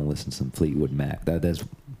probably gonna listen to some Fleetwood Mac. That's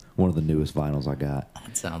one of the newest vinyls I got.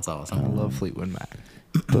 That sounds awesome. I love Fleetwood Mac.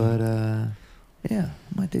 But yeah,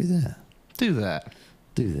 I might do that. Do that.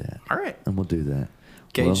 All right. And we'll do that.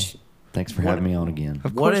 Okay. Well, thanks for having me on again.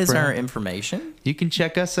 What is our information? You can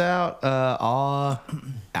check us out on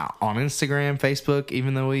Instagram, Facebook,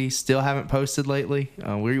 even though we still haven't posted lately.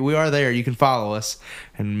 We are there. You can follow us,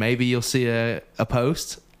 and maybe you'll see a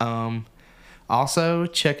post. Also,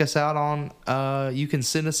 check us out on, you can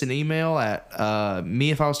send us an email at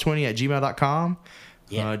meifwas20@gmail.com.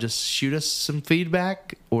 Yeah. Just shoot us some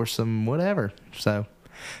feedback or some whatever. So,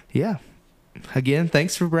 yeah. Again,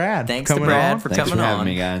 thanks for Brad. Thanks to Brad for coming on. Having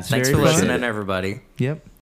me, guys. Thanks for listening, everybody. Yep.